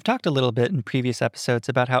 We've talked a little bit in previous episodes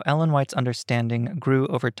about how Ellen White's understanding grew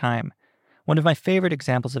over time. One of my favorite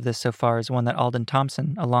examples of this so far is one that Alden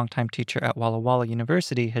Thompson, a longtime teacher at Walla Walla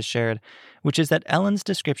University, has shared, which is that Ellen's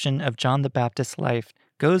description of John the Baptist's life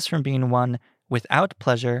goes from being one without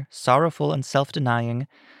pleasure, sorrowful and self-denying,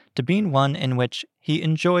 to being one in which he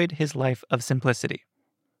enjoyed his life of simplicity.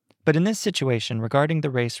 But in this situation, regarding the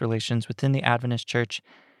race relations within the Adventist Church,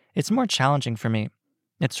 it's more challenging for me.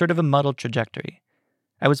 It's sort of a muddled trajectory.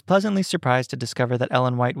 I was pleasantly surprised to discover that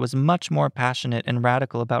Ellen White was much more passionate and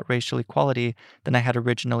radical about racial equality than I had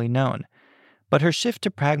originally known. But her shift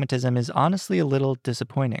to pragmatism is honestly a little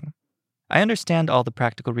disappointing. I understand all the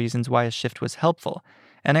practical reasons why a shift was helpful,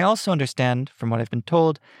 and I also understand, from what I've been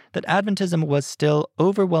told, that Adventism was still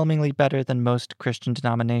overwhelmingly better than most Christian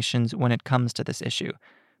denominations when it comes to this issue.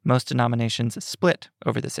 Most denominations split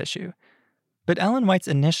over this issue. But Ellen White's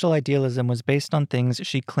initial idealism was based on things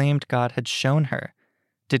she claimed God had shown her.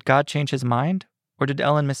 Did God change his mind, or did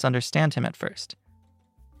Ellen misunderstand him at first?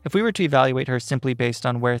 If we were to evaluate her simply based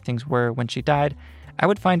on where things were when she died, I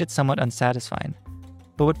would find it somewhat unsatisfying.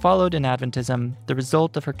 But what followed in Adventism, the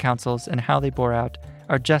result of her counsels and how they bore out,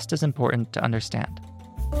 are just as important to understand.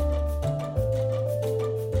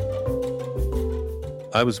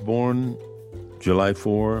 I was born July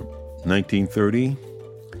 4, 1930,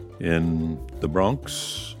 in the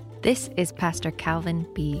Bronx. This is Pastor Calvin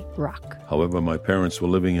B. Rock. However, my parents were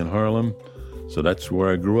living in Harlem, so that's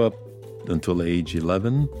where I grew up until age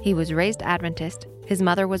 11. He was raised Adventist. His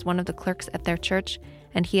mother was one of the clerks at their church,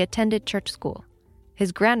 and he attended church school.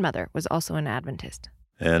 His grandmother was also an Adventist.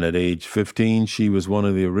 And at age 15, she was one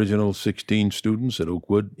of the original 16 students at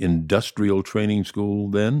Oakwood Industrial Training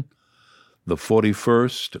School then. The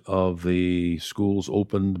 41st of the schools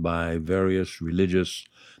opened by various religious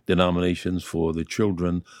denominations for the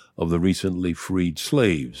children of the recently freed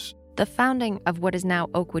slaves. The founding of what is now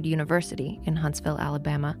Oakwood University in Huntsville,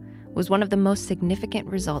 Alabama, was one of the most significant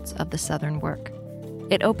results of the Southern work.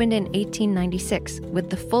 It opened in 1896 with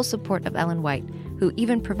the full support of Ellen White, who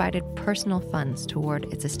even provided personal funds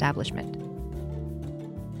toward its establishment.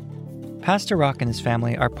 Pastor Rock and his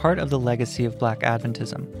family are part of the legacy of Black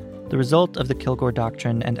Adventism, the result of the Kilgore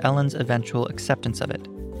Doctrine and Ellen's eventual acceptance of it.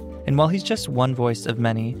 And while he's just one voice of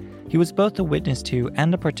many, he was both a witness to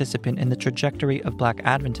and a participant in the trajectory of Black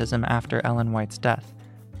Adventism after Ellen White's death.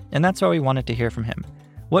 And that's why we wanted to hear from him.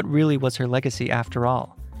 What really was her legacy after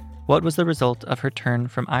all? What was the result of her turn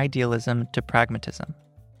from idealism to pragmatism?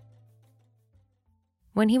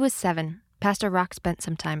 When he was 7, Pastor Rock spent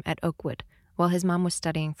some time at Oakwood while his mom was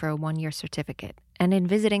studying for a 1-year certificate, and in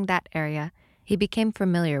visiting that area, he became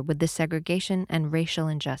familiar with the segregation and racial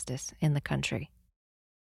injustice in the country.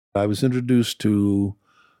 I was introduced to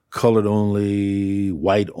colored-only,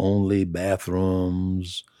 white-only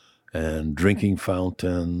bathrooms and drinking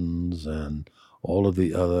fountains and all of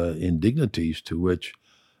the other indignities to which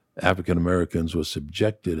African Americans were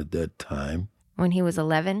subjected at that time. When he was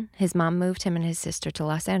 11, his mom moved him and his sister to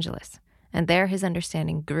Los Angeles, and there his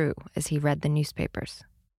understanding grew as he read the newspapers.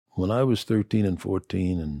 When I was 13 and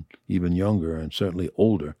 14 and even younger and certainly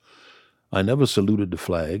older, I never saluted the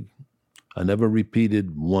flag. I never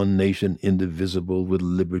repeated one nation indivisible with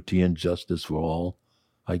liberty and justice for all.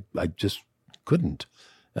 I just couldn't.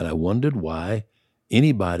 And I wondered why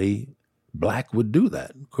anybody black would do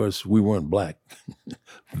that. Of course, we weren't black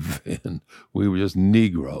then. We were just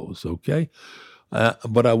Negroes, okay?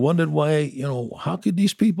 But I wondered why, how could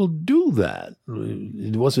these people do that?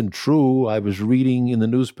 It wasn't true. I was reading in the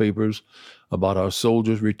newspapers about our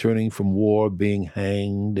soldiers returning from war being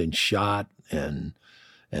hanged and shot and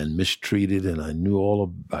mistreated, and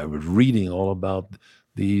I was reading all about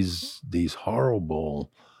these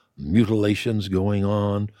horrible mutilations going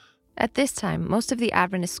on. At this time, most of the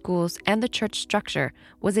Adventist schools and the church structure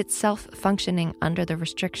was itself functioning under the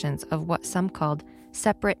restrictions of what some called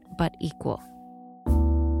separate but equal.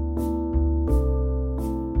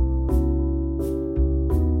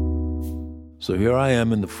 So here I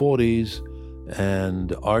am in the 40s,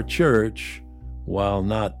 and our church, while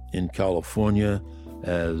not in California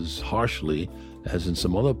as harshly as in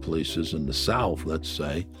some other places in the South, let's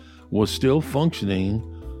say, was still functioning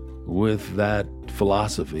with that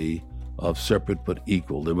philosophy of separate but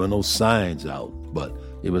equal. There were no signs out, but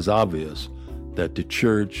it was obvious that the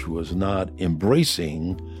church was not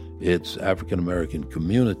embracing its African American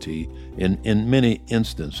community in many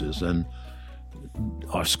instances. And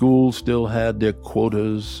our schools still had their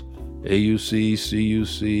quotas, AUC,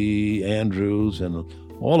 CUC, Andrews, and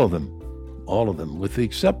all of them, with the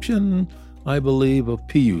exception, I believe, of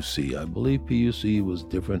PUC. I believe PUC was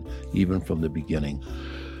different even from the beginning.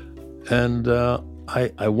 And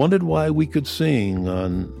I wondered why we could sing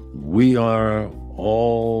on "We Are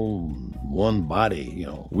All One Body,"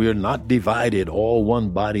 we are not divided, all one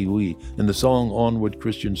body we, in the song "Onward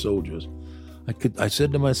Christian Soldiers." I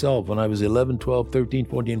said to myself when I was 11, 12, 13,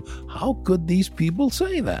 14, how could these people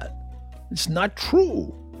say that? It's not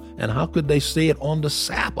true. And how could they say it on the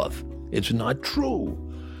Sabbath? It's not true.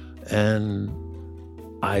 And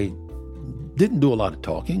I didn't do a lot of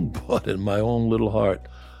talking, but in my own little heart,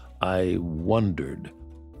 I wondered.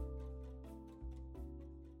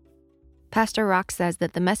 Pastor Rock says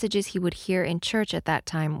that the messages he would hear in church at that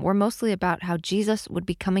time were mostly about how Jesus would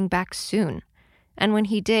be coming back soon. And when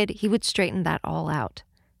he did, he would straighten that all out.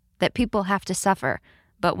 That people have to suffer,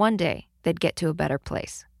 but one day they'd get to a better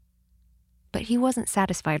place. But he wasn't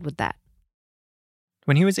satisfied with that.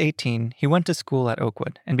 When he was 18, he went to school at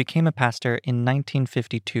Oakwood and became a pastor in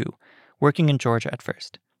 1952, working in Georgia at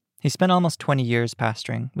first. He spent almost 20 years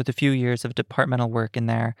pastoring, with a few years of departmental work in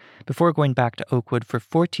there, before going back to Oakwood for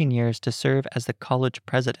 14 years to serve as the college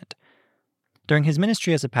president. During his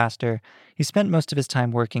ministry as a pastor, he spent most of his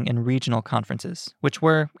time working in regional conferences, which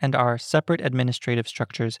were and are separate administrative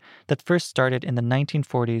structures that first started in the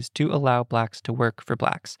 1940s to allow blacks to work for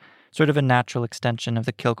blacks, sort of a natural extension of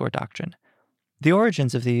the Kilgore Doctrine. The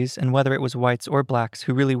origins of these, and whether it was whites or blacks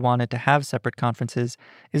who really wanted to have separate conferences,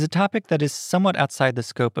 is a topic that is somewhat outside the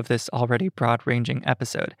scope of this already broad-ranging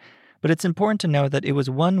episode. But it's important to know that it was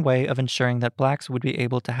one way of ensuring that blacks would be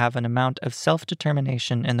able to have an amount of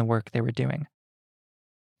self-determination in the work they were doing.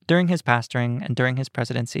 During his pastoring and during his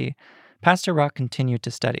presidency, Pastor Rock continued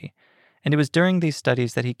to study, and it was during these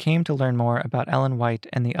studies that he came to learn more about Ellen White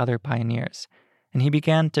and the other pioneers, and he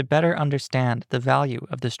began to better understand the value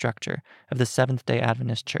of the structure of the Seventh-day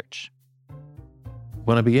Adventist Church.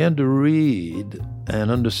 When I began to read and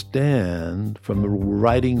understand from the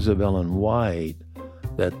writings of Ellen White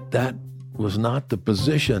that was not the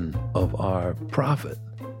position of our prophet,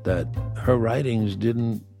 that her writings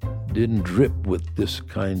didn't drip with this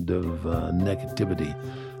kind of negativity,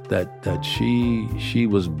 that she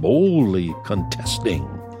was boldly contesting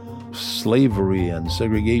slavery and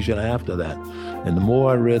segregation after that. And the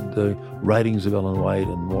more I read the writings of Ellen White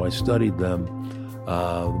and the more I studied them,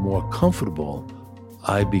 the more comfortable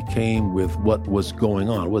I became with what was going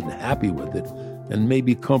on. I wasn't happy with it, and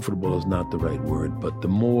maybe comfortable is not the right word, but the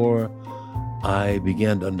more I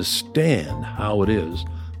began to understand how it is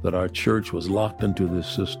that our church was locked into this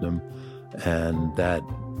system and that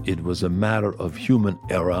it was a matter of human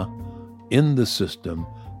error in the system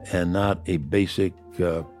and not a basic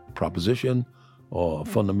proposition or a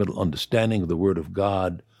fundamental understanding of the Word of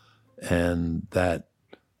God, and that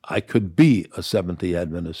I could be a Seventh-day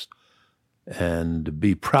Adventist and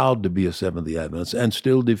be proud to be a Seventh-day Adventist and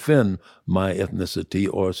still defend my ethnicity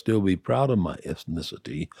or still be proud of my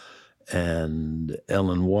ethnicity. And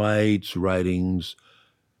Ellen White's writings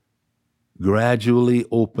gradually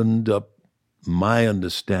opened up my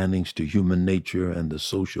understandings to human nature and the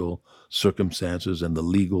social circumstances and the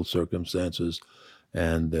legal circumstances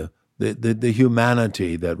and the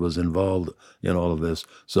humanity that was involved in all of this.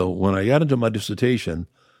 So when I got into my dissertation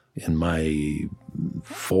in my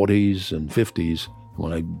 40s and 50s,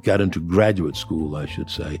 when I got into graduate school, I should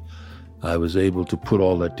say, I was able to put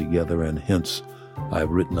all that together, and hence I've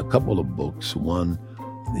written a couple of books. One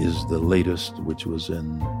is the latest, which was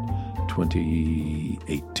in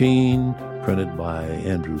 2018, printed by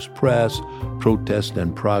Andrews Press, Protest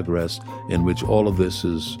and Progress, in which all of this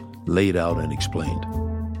is laid out and explained.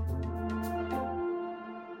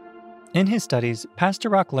 In his studies, Pastor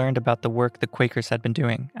Rock learned about the work the Quakers had been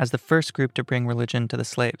doing as the first group to bring religion to the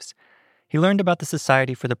slaves. He learned about the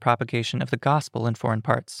Society for the Propagation of the Gospel in Foreign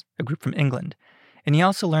Parts, a group from England, and he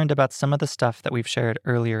also learned about some of the stuff that we've shared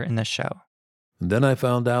earlier in this show. And then I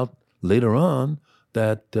found out later on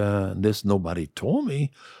that this nobody told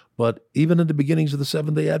me, but even in the beginnings of the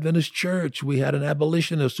Seventh-day Adventist Church, we had an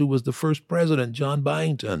abolitionist who was the first president, John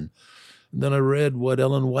Byington. And then I read what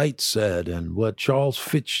Ellen White said and what Charles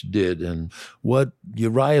Fitch did and what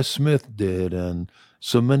Uriah Smith did and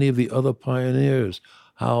so many of the other pioneers,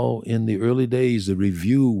 how in the early days the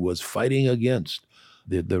Review was fighting against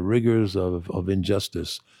the rigors of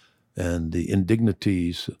injustice and the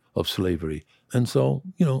indignities of slavery. And so,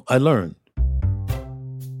 I learned.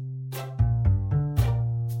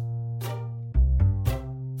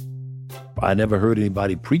 I never heard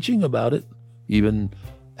anybody preaching about it. Even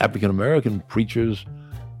African-American preachers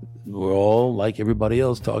were all, like everybody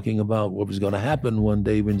else, talking about what was going to happen one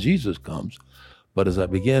day when Jesus comes. But as I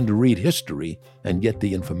began to read history and get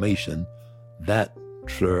the information, that,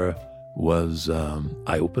 sure, was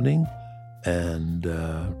eye-opening. And,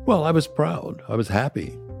 I was proud. I was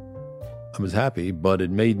happy. But it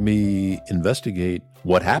made me investigate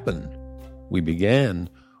what happened. We began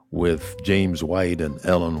with James White and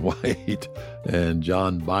Ellen White and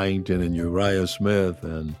John Byington and Uriah Smith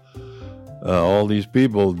and all these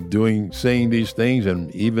people saying these things,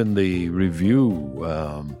 and even the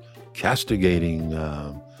Review castigating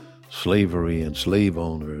slavery and slave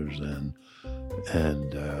owners and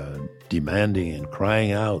demanding and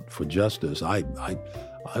crying out for justice. I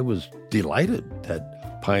was delighted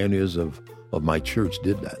that pioneers of my church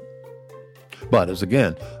did that. But as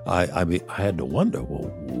again, I had to wonder,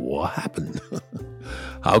 well, what happened?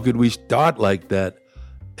 How could we start like that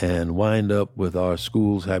and wind up with our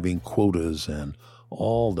schools having quotas and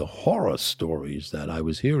all the horror stories that I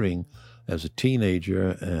was hearing as a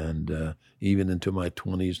teenager and even into my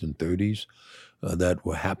 20s and 30s that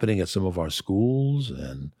were happening at some of our schools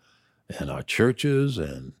and our churches,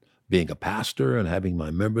 and being a pastor and having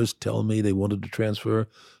my members tell me they wanted to transfer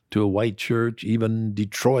to a white church, even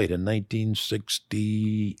Detroit in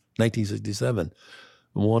 1967,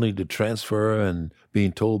 wanting to transfer and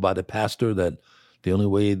being told by the pastor that the only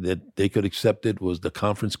way that they could accept it was the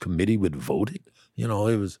conference committee would vote it. It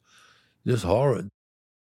was just horrid.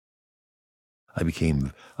 I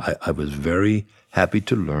was very happy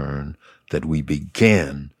to learn that we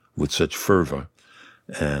began with such fervor.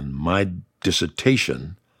 And my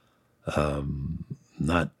dissertation,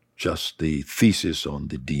 not just the thesis on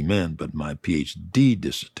the demand, but my PhD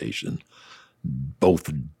dissertation,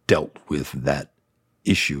 both dealt with that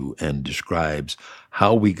issue and describes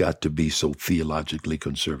how we got to be so theologically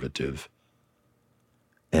conservative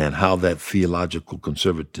and how that theological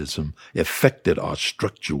conservatism affected our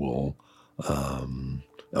structural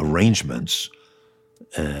arrangements,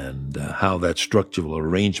 and how that structural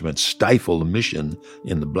arrangement stifled the mission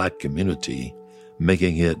in the black community,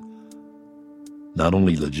 making it not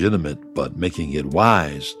only legitimate, but making it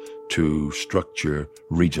wise to structure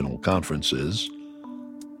regional conferences,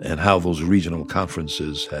 and how those regional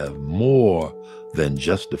conferences have more than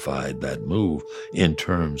justified that move in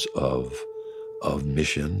terms of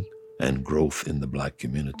mission and growth in the black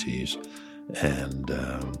communities, and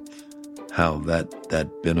how that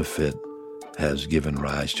benefit has given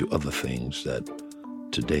rise to other things that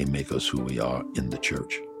today make us who we are in the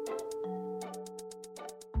church.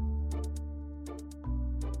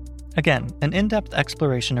 Again, an in-depth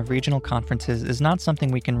exploration of regional conferences is not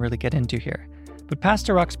something we can really get into here, but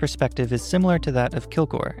Pastor Rock's perspective is similar to that of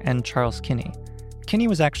Kilgore and Charles Kinney. Kinney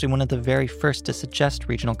was actually one of the very first to suggest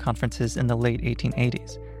regional conferences in the late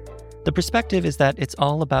 1880s. The perspective is that it's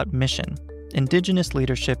all about mission. Indigenous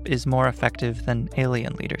leadership is more effective than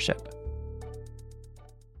alien leadership.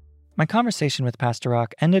 My conversation with Pastor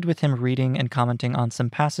Rock ended with him reading and commenting on some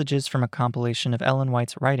passages from a compilation of Ellen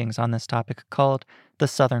White's writings on this topic called The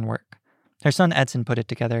Southern Work. Her son Edson put it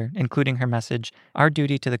together, including her message, Our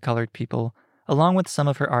Duty to the Colored People, along with some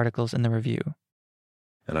of her articles in the review.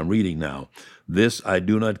 And I'm reading now. This I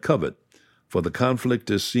do not covet, for the conflict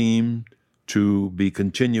has seemed to be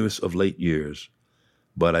continuous of late years.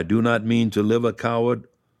 But I do not mean to live a coward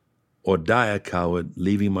or die a coward,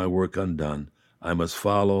 leaving my work undone. I must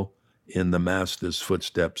follow in the Master's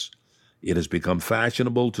footsteps. It has become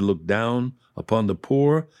fashionable to look down upon the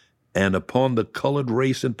poor and upon the colored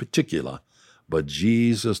race in particular. But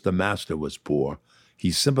Jesus, the Master, was poor.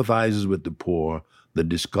 He sympathizes with the poor, the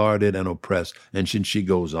discarded and oppressed, and she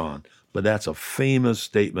goes on. But that's a famous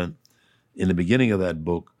statement in the beginning of that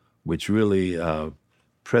book, which really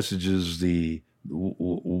presages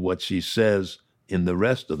what she says in the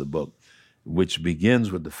rest of the book, which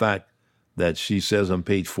begins with the fact that she says on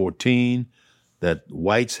page 14 that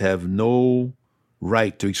whites have no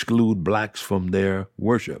right to exclude blacks from their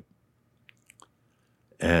worship.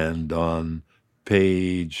 And on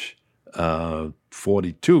page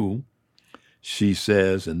 42, she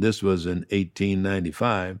says, and this was in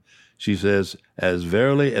 1895, she says, as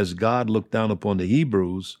verily as God looked down upon the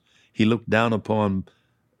Hebrews, he looked down upon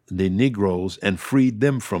the Negroes and freed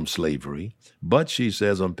them from slavery. But she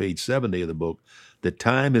says on page 70 of the book, the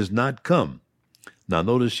time has not come. Now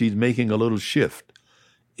notice she's making a little shift.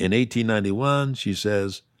 In 1891, she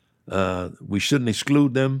says, we shouldn't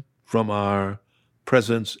exclude them from our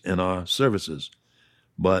presence and our services.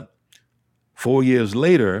 But 4 years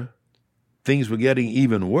later, things were getting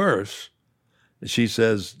even worse. She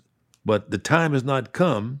says, but the time has not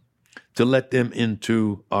come to let them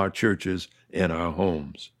into our churches and our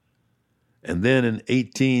homes. And then in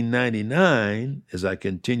 1899, as I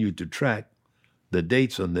continue to track the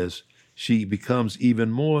dates on this, she becomes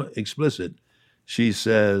even more explicit. She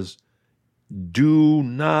says, do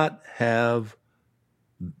not have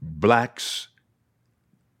blacks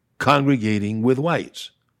congregating with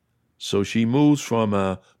whites. So she moves from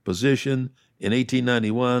a position in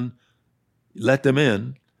 1891, let them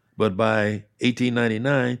in, but by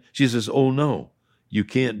 1899, she says, oh no, you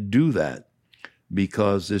can't do that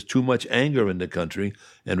because there's too much anger in the country.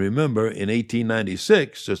 And remember, in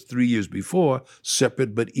 1896, just 3 years before,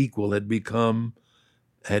 separate but equal had become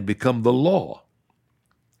the law.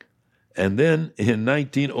 And then in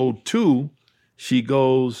 1902, she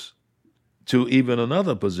goes to even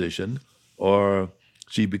another position, or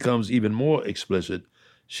she becomes even more explicit.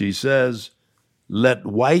 She says, let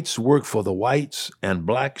whites work for the whites and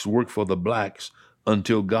blacks work for the blacks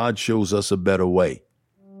until God shows us a better way.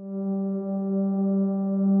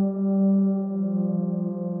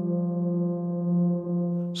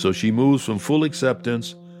 So she moves from full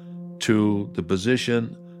acceptance to the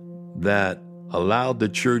position that allowed the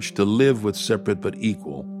church to live with separate but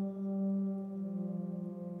equal.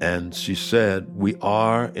 And she said, we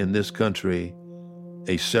are in this country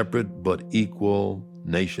a separate but equal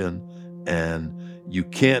nation, and you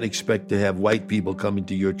can't expect to have white people coming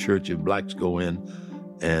to your church if blacks go in.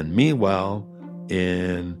 And meanwhile,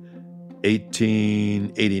 in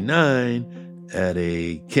 1889, at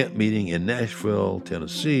a camp meeting in Nashville,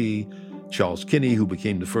 Tennessee, Charles Kinney, who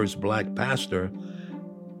became the first black pastor,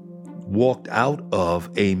 walked out of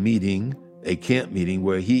a camp meeting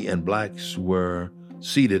where he and blacks were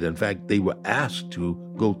seated. In fact, they were asked to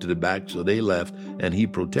go to the back, so they left, and he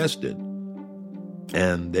protested.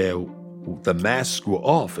 And the masks were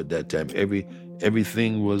off at that time.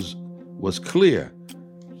 Everything was clear.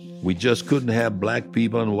 We just couldn't have black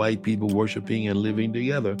people and white people worshiping and living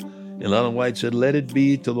together. And Ellen White said, let it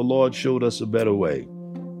be till the Lord showed us a better way.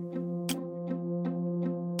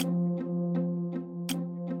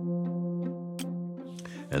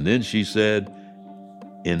 And then she said,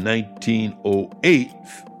 in 1908,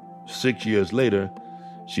 6 years later,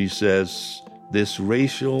 she says, this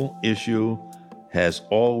racial issue has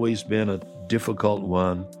always been a difficult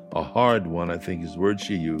one, a hard one, I think is the word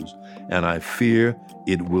she used, and I fear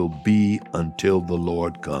it will be until the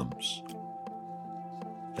Lord comes.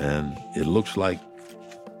 And it looks like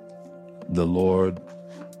the Lord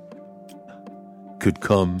could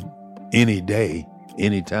come any day,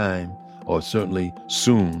 any time, or certainly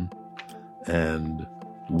soon, and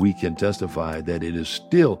we can testify that it is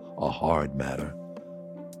still a hard matter.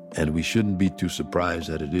 And we shouldn't be too surprised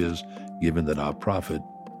that it is, given that our prophet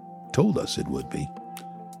told us it would be.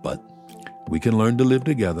 But we can learn to live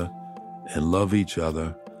together and love each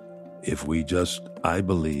other if we just, I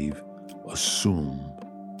believe, assume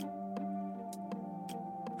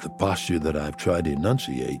the posture that I've tried to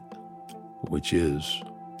enunciate, which is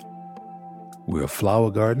we're a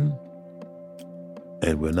flower garden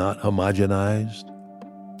and we're not homogenized,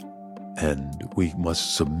 and we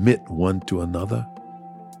must submit one to another,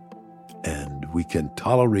 and we can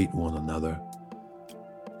tolerate one another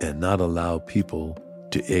and not allow people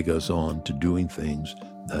to egg us on to doing things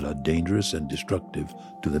that are dangerous and destructive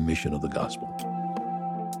to the mission of the gospel.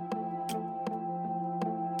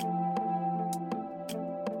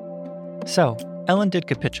 So, Ellen did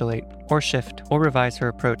capitulate, or shift, or revise her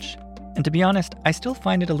approach. And to be honest, I still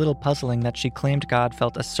find it a little puzzling that she claimed God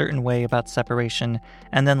felt a certain way about separation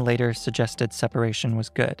and then later suggested separation was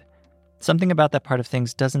good. Something about that part of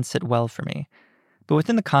things doesn't sit well for me. But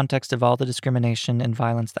within the context of all the discrimination and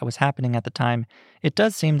violence that was happening at the time, it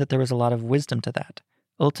does seem that there was a lot of wisdom to that.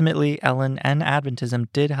 Ultimately, Ellen and Adventism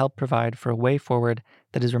did help provide for a way forward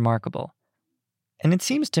that is remarkable. And it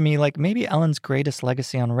seems to me like maybe Ellen's greatest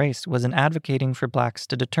legacy on race was in advocating for Blacks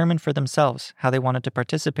to determine for themselves how they wanted to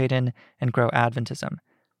participate in and grow Adventism.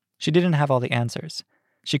 She didn't have all the answers.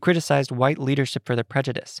 She criticized white leadership for their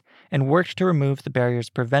prejudice and worked to remove the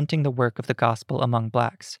barriers preventing the work of the gospel among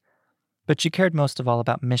Blacks. But she cared most of all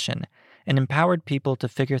about mission and empowered people to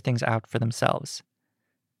figure things out for themselves.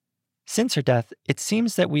 Since her death, it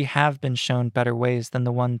seems that we have been shown better ways than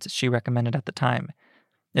the ones she recommended at the time.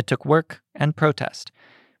 It took work and protest,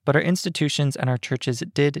 but our institutions and our churches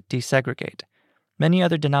did desegregate. Many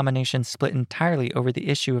other denominations split entirely over the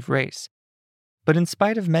issue of race. But in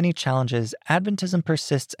spite of many challenges, Adventism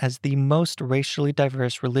persists as the most racially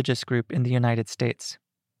diverse religious group in the United States.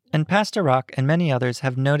 And Pastor Rock and many others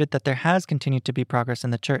have noted that there has continued to be progress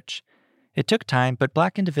in the church. It took time, but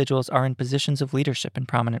Black individuals are in positions of leadership in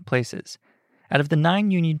prominent places. Out of the 9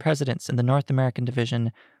 union presidents in the North American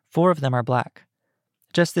division, 4 of them are Black.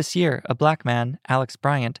 Just this year, a Black man, Alex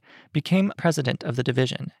Bryant, became president of the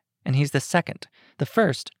division, and he's the second. The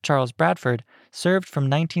first, Charles Bradford, served from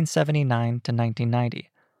 1979 to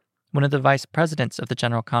 1990. One of the vice presidents of the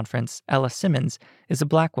General Conference, Ella Simmons, is a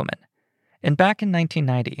Black woman. And back in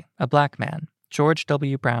 1990, a Black man, George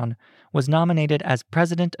W. Brown, was nominated as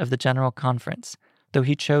president of the General Conference, though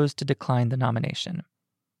he chose to decline the nomination.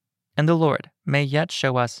 And the Lord may yet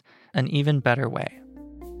show us an even better way.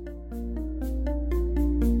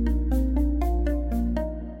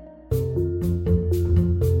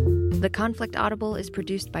 The Conflict Audible is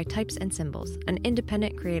produced by Types and Symbols, an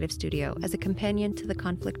independent creative studio as a companion to The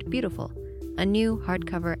Conflict Beautiful, a new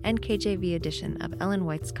hardcover NKJV edition of Ellen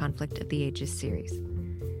White's Conflict of the Ages series.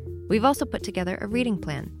 We've also put together a reading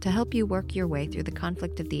plan to help you work your way through the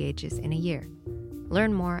Conflict of the Ages in a year.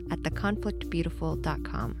 Learn more at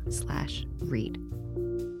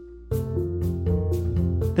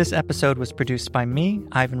theconflictbeautiful.com/read. This episode was produced by me,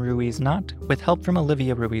 Ivan Ruiz-Knott, with help from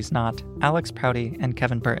Olivia Ruiz-Knott, Alex Prouty, and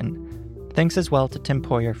Kevin Burton. Thanks as well to Tim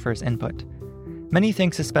Poyer for his input. Many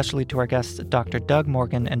thanks especially to our guests Dr. Doug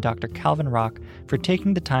Morgan and Dr. Calvin Rock for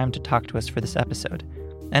taking the time to talk to us for this episode,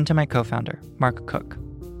 and to my co-founder, Mark Cook.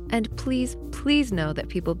 And please, please know that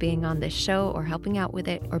people being on this show or helping out with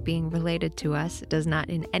it or being related to us does not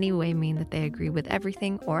in any way mean that they agree with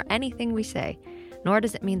everything or anything we say, nor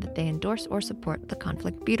does it mean that they endorse or support The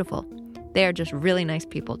Conflict Beautiful. They are just really nice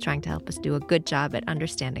people trying to help us do a good job at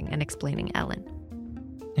understanding and explaining Ellen.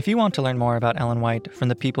 If you want to learn more about Ellen White from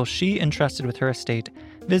the people she entrusted with her estate,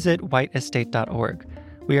 visit whiteestate.org.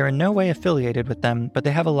 We are in no way affiliated with them, but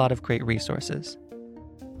they have a lot of great resources.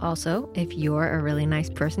 Also, if you're a really nice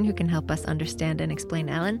person who can help us understand and explain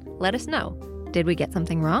Ellen, let us know. Did we get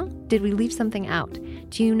something wrong? Did we leave something out?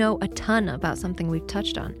 Do you know a ton about something we've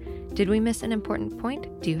touched on? Did we miss an important point?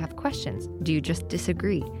 Do you have questions? Do you just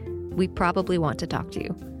disagree? We probably want to talk to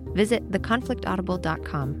you. Visit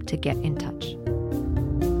theconflictaudible.com to get in touch.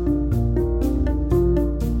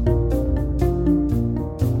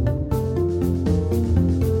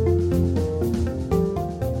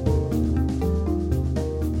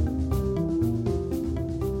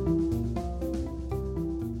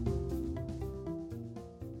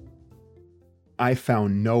 I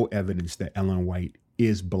found no evidence that Ellen White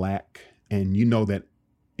is Black. And you know that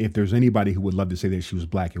if there's anybody who would love to say that she was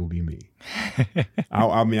Black, it would be me.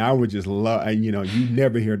 I mean, I would just love, you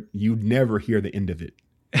never hear the end of it.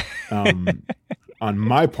 On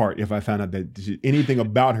my part, if I found out that anything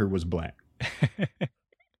about her was Black.